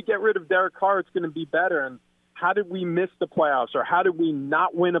me if we get rid of Derek Carr, it's going to be better. And how did we miss the playoffs, or how did we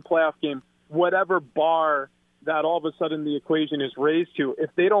not win a playoff game? Whatever bar that all of a sudden the equation is raised to, if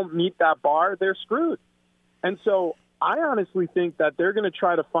they don't meet that bar, they're screwed. And so I honestly think that they're going to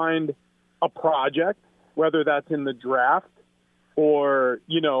try to find a project, whether that's in the draft or,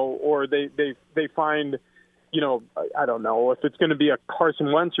 or they find, I don't know if it's going to be a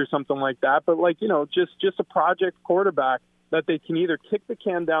Carson Wentz or something like that, but just a project quarterback that they can either kick the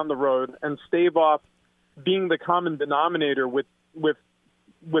can down the road and stave off being the common denominator with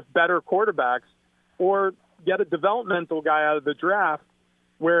better quarterbacks, or get a developmental guy out of the draft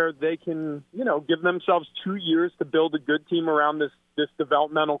where they can, give themselves 2 years to build a good team around this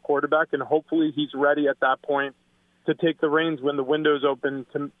developmental quarterback, and hopefully he's ready at that point to take the reins when the window's open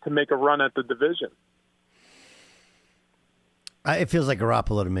to make a run at the division. It feels like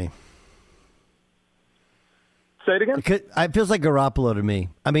Garoppolo to me. Say it again? It feels like Garoppolo to me.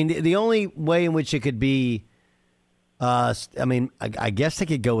 I mean, the only way in which it could be, I guess they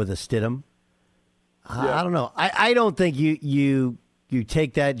could go with a Stidham. Yeah. I don't know. I don't think you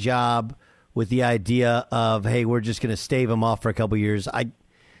take that job with the idea of, hey, we're just going to stave him off for a couple years.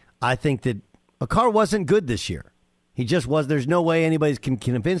 I think that Carr wasn't good this year. He just was. There's no way anybody can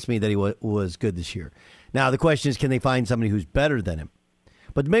convince me that he was good this year. Now, the question is, can they find somebody who's better than him?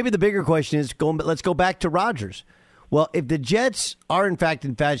 But maybe the bigger question is, let's go back to Rodgers. Well, if the Jets are, in fact,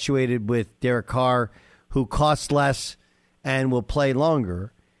 infatuated with Derek Carr, who costs less and will play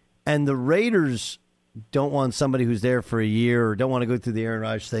longer, and the Raiders don't want somebody who's there for a year or don't want to go through the Aaron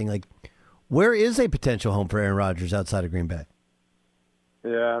Rodgers thing, like, where is a potential home for Aaron Rodgers outside of Green Bay?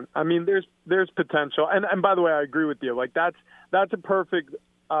 Yeah, I mean, there's potential. And by the way, I agree with you. Like, that's a perfect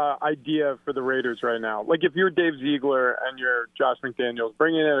idea for the Raiders right now. Like, if you're Dave Ziegler and you're Josh McDaniels,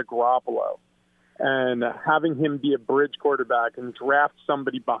 bringing in a Garoppolo and having him be a bridge quarterback and draft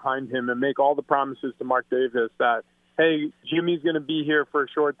somebody behind him and make all the promises to Mark Davis that, hey, Jimmy's going to be here for a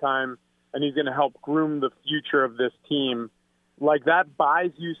short time and he's going to help groom the future of this team, like, that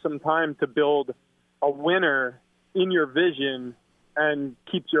buys you some time to build a winner in your vision and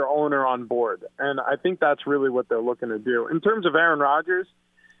keeps your owner on board. And I think that's really what they're looking to do. In terms of Aaron Rodgers,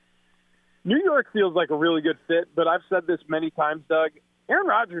 New York feels like a really good fit, but I've said this many times, Doug, Aaron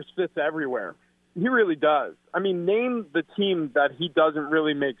Rodgers fits everywhere. He really does. I mean, name the team that he doesn't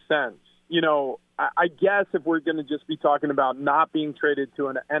really make sense. I guess if we're going to just be talking about not being traded to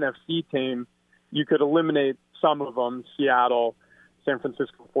an NFC team, you could eliminate some of them, Seattle, San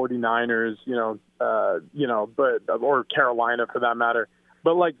Francisco 49ers, or Carolina for that matter.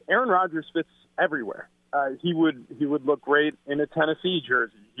 But like, Aaron Rodgers fits everywhere. He would look great in a Tennessee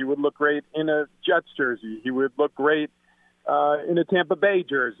jersey. He would look great in a Jets jersey. He would look great in a Tampa Bay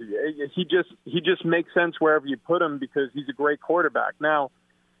jersey. He just makes sense wherever you put him because he's a great quarterback. Now,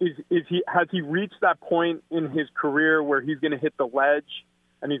 has he reached that point in his career where he's going to hit the ledge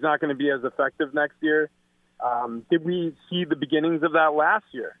and he's not going to be as effective next year? Did we see the beginnings of that last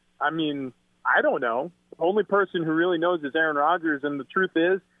year? I mean, I don't know. The only person who really knows is Aaron Rodgers, and the truth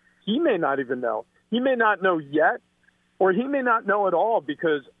is, he may not even know. He may not know yet, or he may not know at all,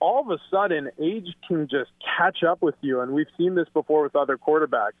 because all of a sudden age can just catch up with you, and we've seen this before with other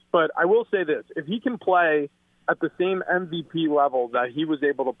quarterbacks. But I will say this, if he can play at the same MVP level that he was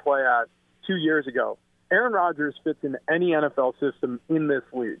able to play at 2 years ago, Aaron Rodgers fits in any NFL system in this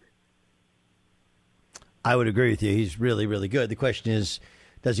league. I would agree with you. He's really, really good. The question is,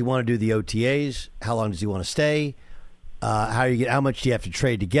 does he want to do the OTAs? How long does he want to stay? How much do you have to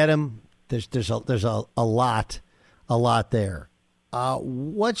trade to get him? There's a lot there.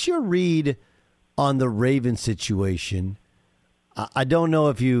 What's your read on the Ravens situation? I don't know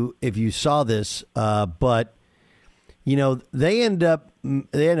if you saw this, but they end up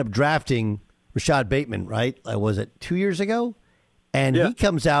drafting Rashad Bateman, right? Was it 2 years ago? And he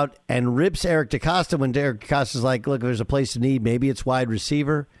comes out and rips Eric DeCosta when Eric DeCosta's like, look, there's a place of need. Maybe it's wide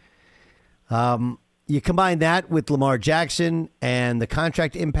receiver. You combine that with Lamar Jackson and the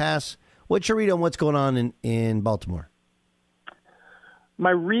contract impasse. What's your read on what's going on in Baltimore? My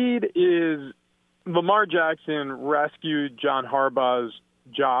read is Lamar Jackson rescued John Harbaugh's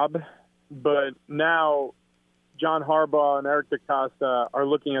job, but now John Harbaugh and Eric DeCosta are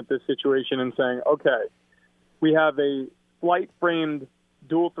looking at this situation and saying, okay, we have a flight-framed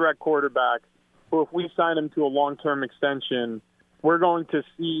dual-threat quarterback who, if we sign him to a long-term extension, we're going to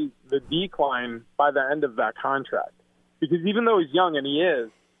see the decline by the end of that contract. Because even though he's young, and he is,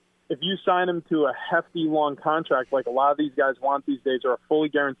 if you sign him to a hefty, long contract like a lot of these guys want these days, or a fully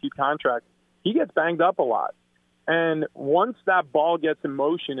guaranteed contract, he gets banged up a lot. And once that ball gets in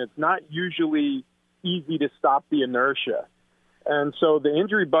motion, it's not usually easy to stop the inertia. And so the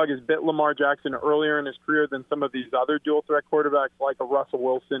injury bug has bit Lamar Jackson earlier in his career than some of these other dual-threat quarterbacks like a Russell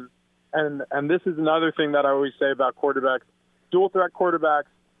Wilson. And this is another thing that I always say about quarterbacks. Dual-threat quarterbacks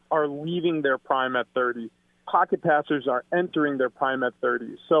are leaving their prime at 30. Pocket passers are entering their prime at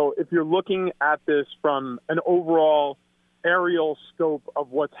 30. So if you're looking at this from an overall aerial scope of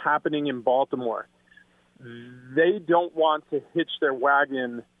what's happening in Baltimore, they don't want to hitch their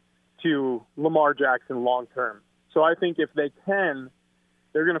wagon to Lamar Jackson long-term. So I think if they can,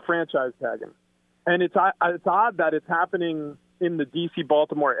 they're going to franchise tag him. And it's odd that it's happening in the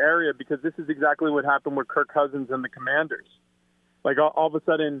D.C.-Baltimore area because this is exactly what happened with Kirk Cousins and the Commanders. Like all of a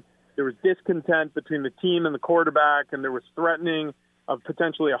sudden, there was discontent between the team and the quarterback, and there was threatening of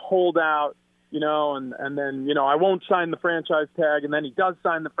potentially a holdout, and then, I won't sign the franchise tag, and then he does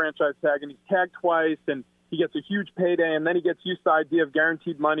sign the franchise tag, and he's tagged twice, and he gets a huge payday, and then he gets used to the idea of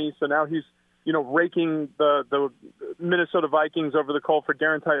guaranteed money, so now he's raking the Minnesota Vikings over the coal for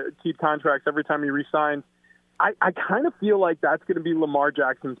guaranteed contracts every time he re-signs. I kind of feel like that's going to be Lamar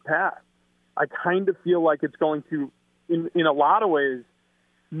Jackson's path. I kind of feel like it's going to, in a lot of ways,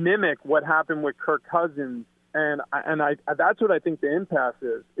 mimic what happened with Kirk Cousins. And that's what I think the impasse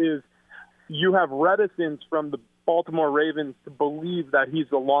is you have reticence from the Baltimore Ravens to believe that he's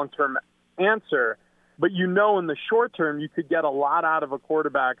the long-term answer. But in the short term, you could get a lot out of a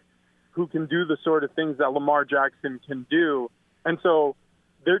quarterback who can do the sort of things that Lamar Jackson can do. And so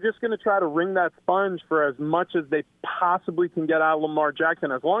they're just going to try to wring that sponge for as much as they possibly can get out of Lamar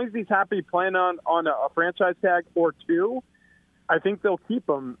Jackson. As long as he's happy playing on a franchise tag or two, I think they'll keep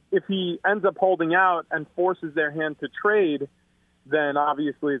him. If he ends up holding out and forces their hand to trade, then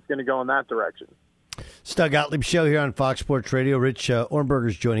obviously it's going to go in that direction. It's Doug Gottlieb Show here on Fox Sports Radio. Rich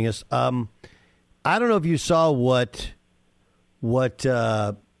Ornberger's joining us. I don't know if you saw what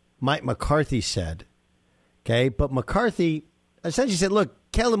Mike McCarthy said, okay? But McCarthy essentially said, look,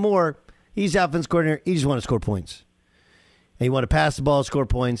 Kellen Moore, he's offense coordinator. He just want to score points. And he want to pass the ball, score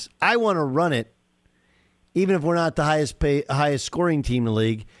points. I want to run it, even if we're not the highest scoring team in the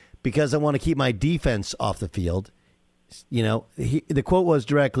league, because I want to keep my defense off the field. The quote was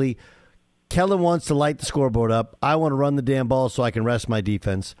directly, Kellen wants to light the scoreboard up. I want to run the damn ball so I can rest my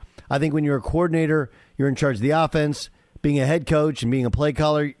defense. I think when you're a coordinator, you're in charge of the offense. Being a head coach and being a play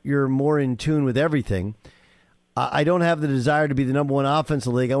caller, you're more in tune with everything. I don't have the desire to be the number one offense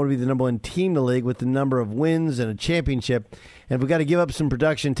in the league. I want to be the number one team in the league with the number of wins and a championship. And if we got to give up some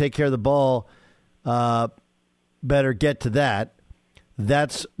production, take care of the ball, better get to that.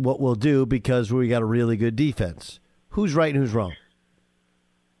 That's what we'll do because we got a really good defense. Who's right and who's wrong?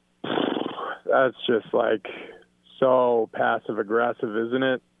 That's just so passive aggressive, isn't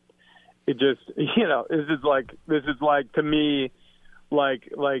it? It just, this is like to me,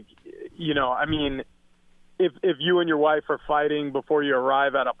 I mean, if you and your wife are fighting before you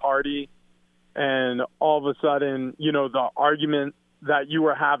arrive at a party and all of a sudden, the argument that you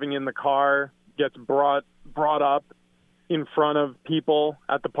were having in the car gets brought up in front of people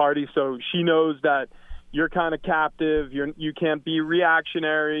at the party. So she knows that you're kind of captive. You can't be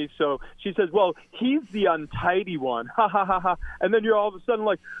reactionary. So she says, well, he's the untidy one. Ha, ha, ha, ha. And then you're all of a sudden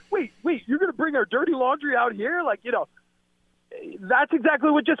like, wait, you're going to bring our dirty laundry out here? That's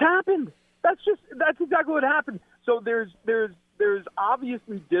exactly what just happened. That's exactly what happened. So there's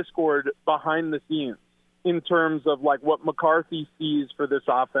obviously discord behind the scenes in terms of what McCarthy sees for this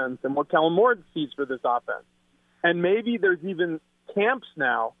offense and what Kellen Moore sees for this offense. And maybe there's even camps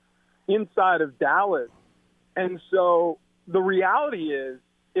now inside of Dallas And so the reality is,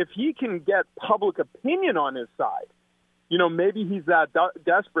 if he can get public opinion on his side, maybe he's that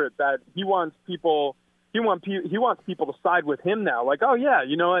desperate that he wants people to side with him now. Like, oh yeah,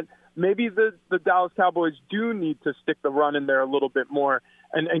 you know what? Maybe the Dallas Cowboys do need to stick the run in there a little bit more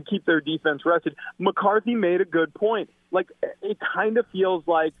and keep their defense rested. McCarthy made a good point. Like, it kind of feels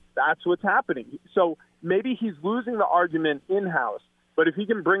like that's what's happening. So maybe he's losing the argument in-house, but if he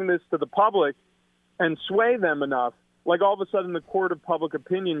can bring this to the public and sway them enough, like all of a sudden the court of public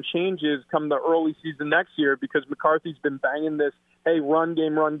opinion changes come the early season next year because McCarthy's been banging this, hey, run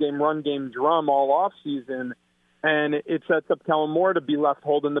game drum all off season. And it sets up Kellen Moore to be left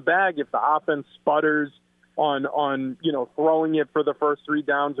holding the bag if the offense sputters on throwing it for the first 3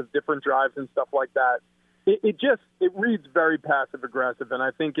 downs of different drives and stuff like that. It reads very passive aggressive, and I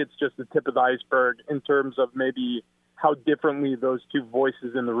think it's just the tip of the iceberg in terms of maybe how differently those two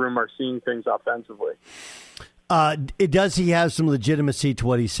voices in the room are seeing things offensively. Does he have some legitimacy to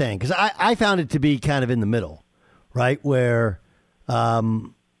what he's saying? Because I found it to be kind of in the middle, right, where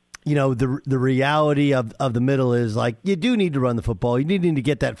the reality of the middle is like you do need to run the football. You need to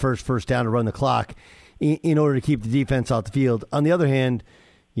get that first down to run the clock in order to keep the defense off the field. On the other hand,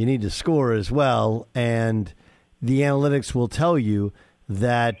 you need to score as well, and the analytics will tell you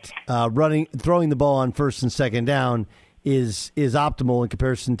that throwing the ball on first and second down is optimal in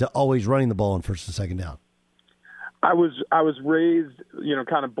comparison to always running the ball on first and second down. I was raised,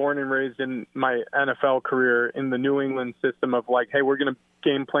 kind of born and raised in my NFL career in the New England system of like, hey, we're going to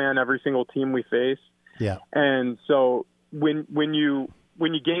game plan every single team we face. Yeah. And so when you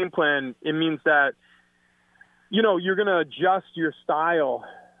game plan, it means that, you're going to adjust your style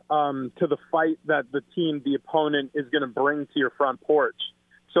to the fight that the opponent is going to bring to your front porch.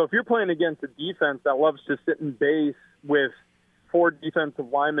 So if you're playing against a defense that loves to sit in base with 4 defensive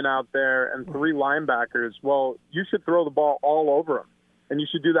linemen out there and 3 linebackers, well, you should throw the ball all over them. And you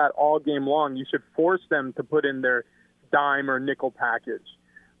should do that all game long. You should force them to put in their dime or nickel package.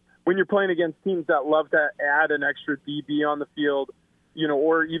 When you're playing against teams that love to add an extra DB on the field,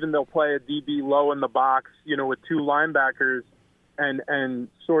 or even they'll play a DB low in the box, with 2 linebackers and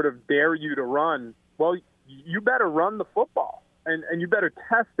sort of dare you to run, well, you better run the football. And you better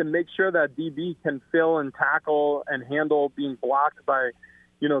test and make sure that DB can fill and tackle and handle being blocked by,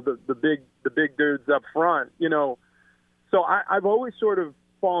 the big dudes up front. So I've always sort of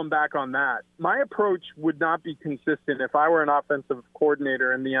fallen back on that. My approach would not be consistent if I were an offensive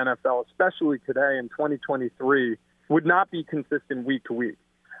coordinator in the NFL, especially today in 2023, would not be consistent week to week.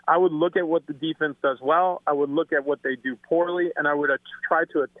 I would look at what the defense does well. I would look at what they do poorly, and I would try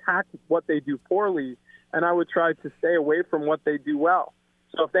to attack what they do poorly, and I would try to stay away from what they do well.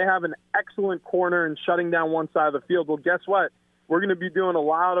 So if they have an excellent corner and shutting down one side of the field, well, guess what? We're going to be doing a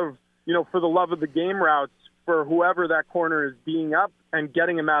lot of, for the love of the game routes for whoever that corner is being up and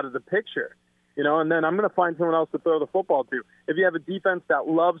getting him out of the picture. And then I'm going to find someone else to throw the football to. If you have a defense that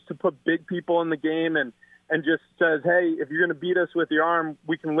loves to put big people in the game and just says, hey, if you're going to beat us with your arm,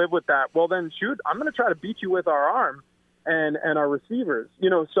 we can live with that. Well, then shoot, I'm going to try to beat you with our arm and our receivers.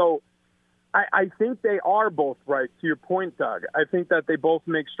 So I think they are both right, to your point, Doug. I think that they both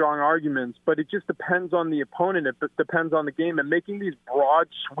make strong arguments, but it just depends on the opponent. It depends on the game. And making these broad,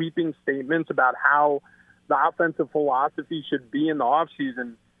 sweeping statements about how the offensive philosophy should be in the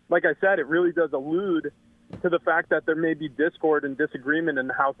offseason, like I said, it really does allude to the fact that there may be discord and disagreement in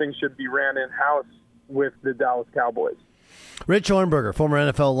how things should be ran in-house with the Dallas Cowboys. Rich Hornberger, former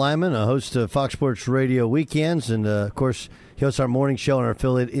NFL lineman, a host of Fox Sports Radio Weekends, and of course, he hosts our morning show on our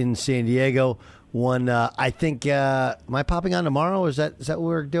affiliate in San Diego. One, I think, am I popping on tomorrow? Is that what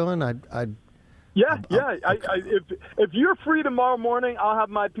we're doing? If you're free tomorrow morning, I'll have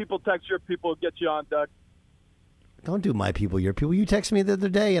my people text your people, get you on, Doug. Don't do my people, your people. You texted me the other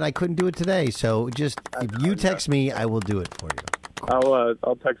day, and I couldn't do it today. So if you text me, I will do it for you.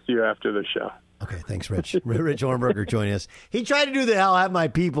 I'll text you after the show. Okay, thanks, Rich. Rich Hornberger joining us. He tried to do the I'll have my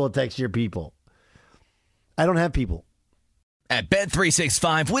people text your people. I don't have people. At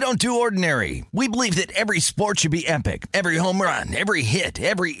Bet365, we don't do ordinary. We believe that every sport should be epic. Every home run, every hit,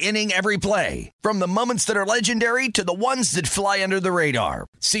 every inning, every play. From the moments that are legendary to the ones that fly under the radar.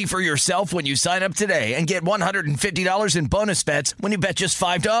 See for yourself when you sign up today and get $150 in bonus bets when you bet just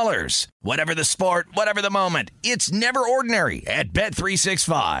 $5. Whatever the sport, whatever the moment, it's never ordinary at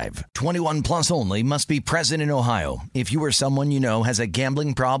Bet365. 21 plus only. Must be present in Ohio. If you or someone you know has a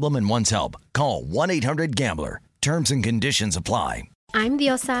gambling problem and wants help, call 1-800-GAMBLER. Terms and conditions apply. I'm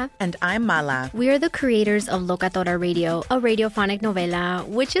Diosa. And I'm Mala. We are the creators of Locatora Radio, a radiophonic novela,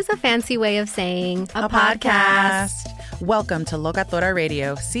 which is a fancy way of saying a podcast. Welcome to Locatora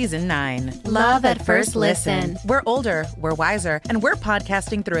Radio, Season 9. Love at first listen. We're older, we're wiser, and we're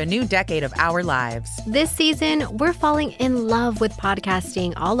podcasting through a new decade of our lives. This season, we're falling in love with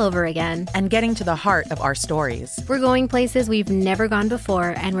podcasting all over again. And getting to the heart of our stories. We're going places we've never gone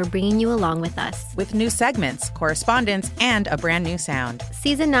before, and we're bringing you along with us. With new segments, correspondence, and a brand new sound.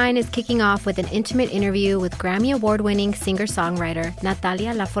 Season 9 is kicking off with an intimate interview with Grammy Award-winning singer-songwriter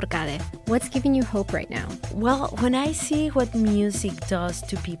Natalia Lafourcade. What's giving you hope right now? Well, when I see what music does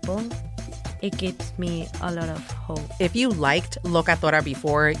to people, it gives me a lot of hope. If you liked Locatora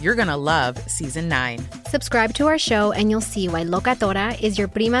before, you're going to love Season 9. Subscribe to our show and you'll see why Locatora is your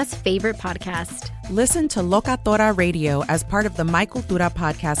prima's favorite podcast. Listen to Locatora Radio as part of the My Cultura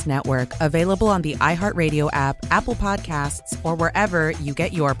Podcast Network, available on the iHeartRadio app, Apple Podcasts, or wherever you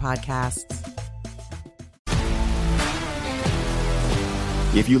get your podcasts.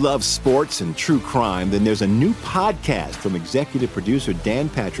 If you love sports and true crime, then there's a new podcast from executive producer Dan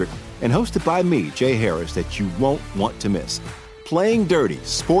Patrick and hosted by me, Jay Harris, that you won't want to miss. Playing Dirty: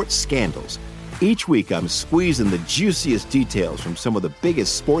 Sports Scandals. Each week, I'm squeezing the juiciest details from some of the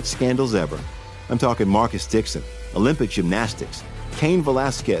biggest sports scandals ever. I'm talking Marcus Dixon, Olympic gymnastics, Cain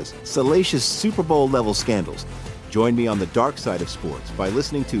Velasquez, salacious Super Bowl-level scandals. Join me on the dark side of sports by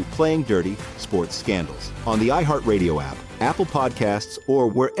listening to Playing Dirty: Sports Scandals on the iHeartRadio app, Apple Podcasts, or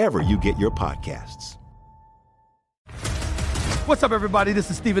wherever you get your podcasts. What's up, everybody?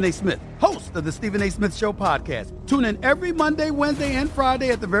 This is Stephen A. Smith, host of the Stephen A. Smith Show podcast. Tune in every Monday, Wednesday, and Friday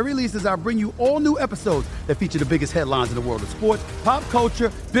at the very least as I bring you all new episodes that feature the biggest headlines in the world of sports, pop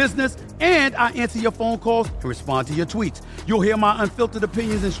culture, business, and I answer your phone calls and respond to your tweets. You'll hear my unfiltered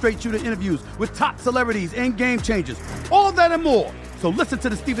opinions and straight-shooter interviews with top celebrities and game changers. All that and more. So listen to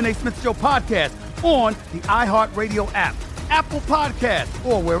the Stephen A. Smith Show podcast on the iHeartRadio app, Apple Podcasts,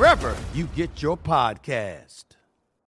 or wherever you get your podcasts.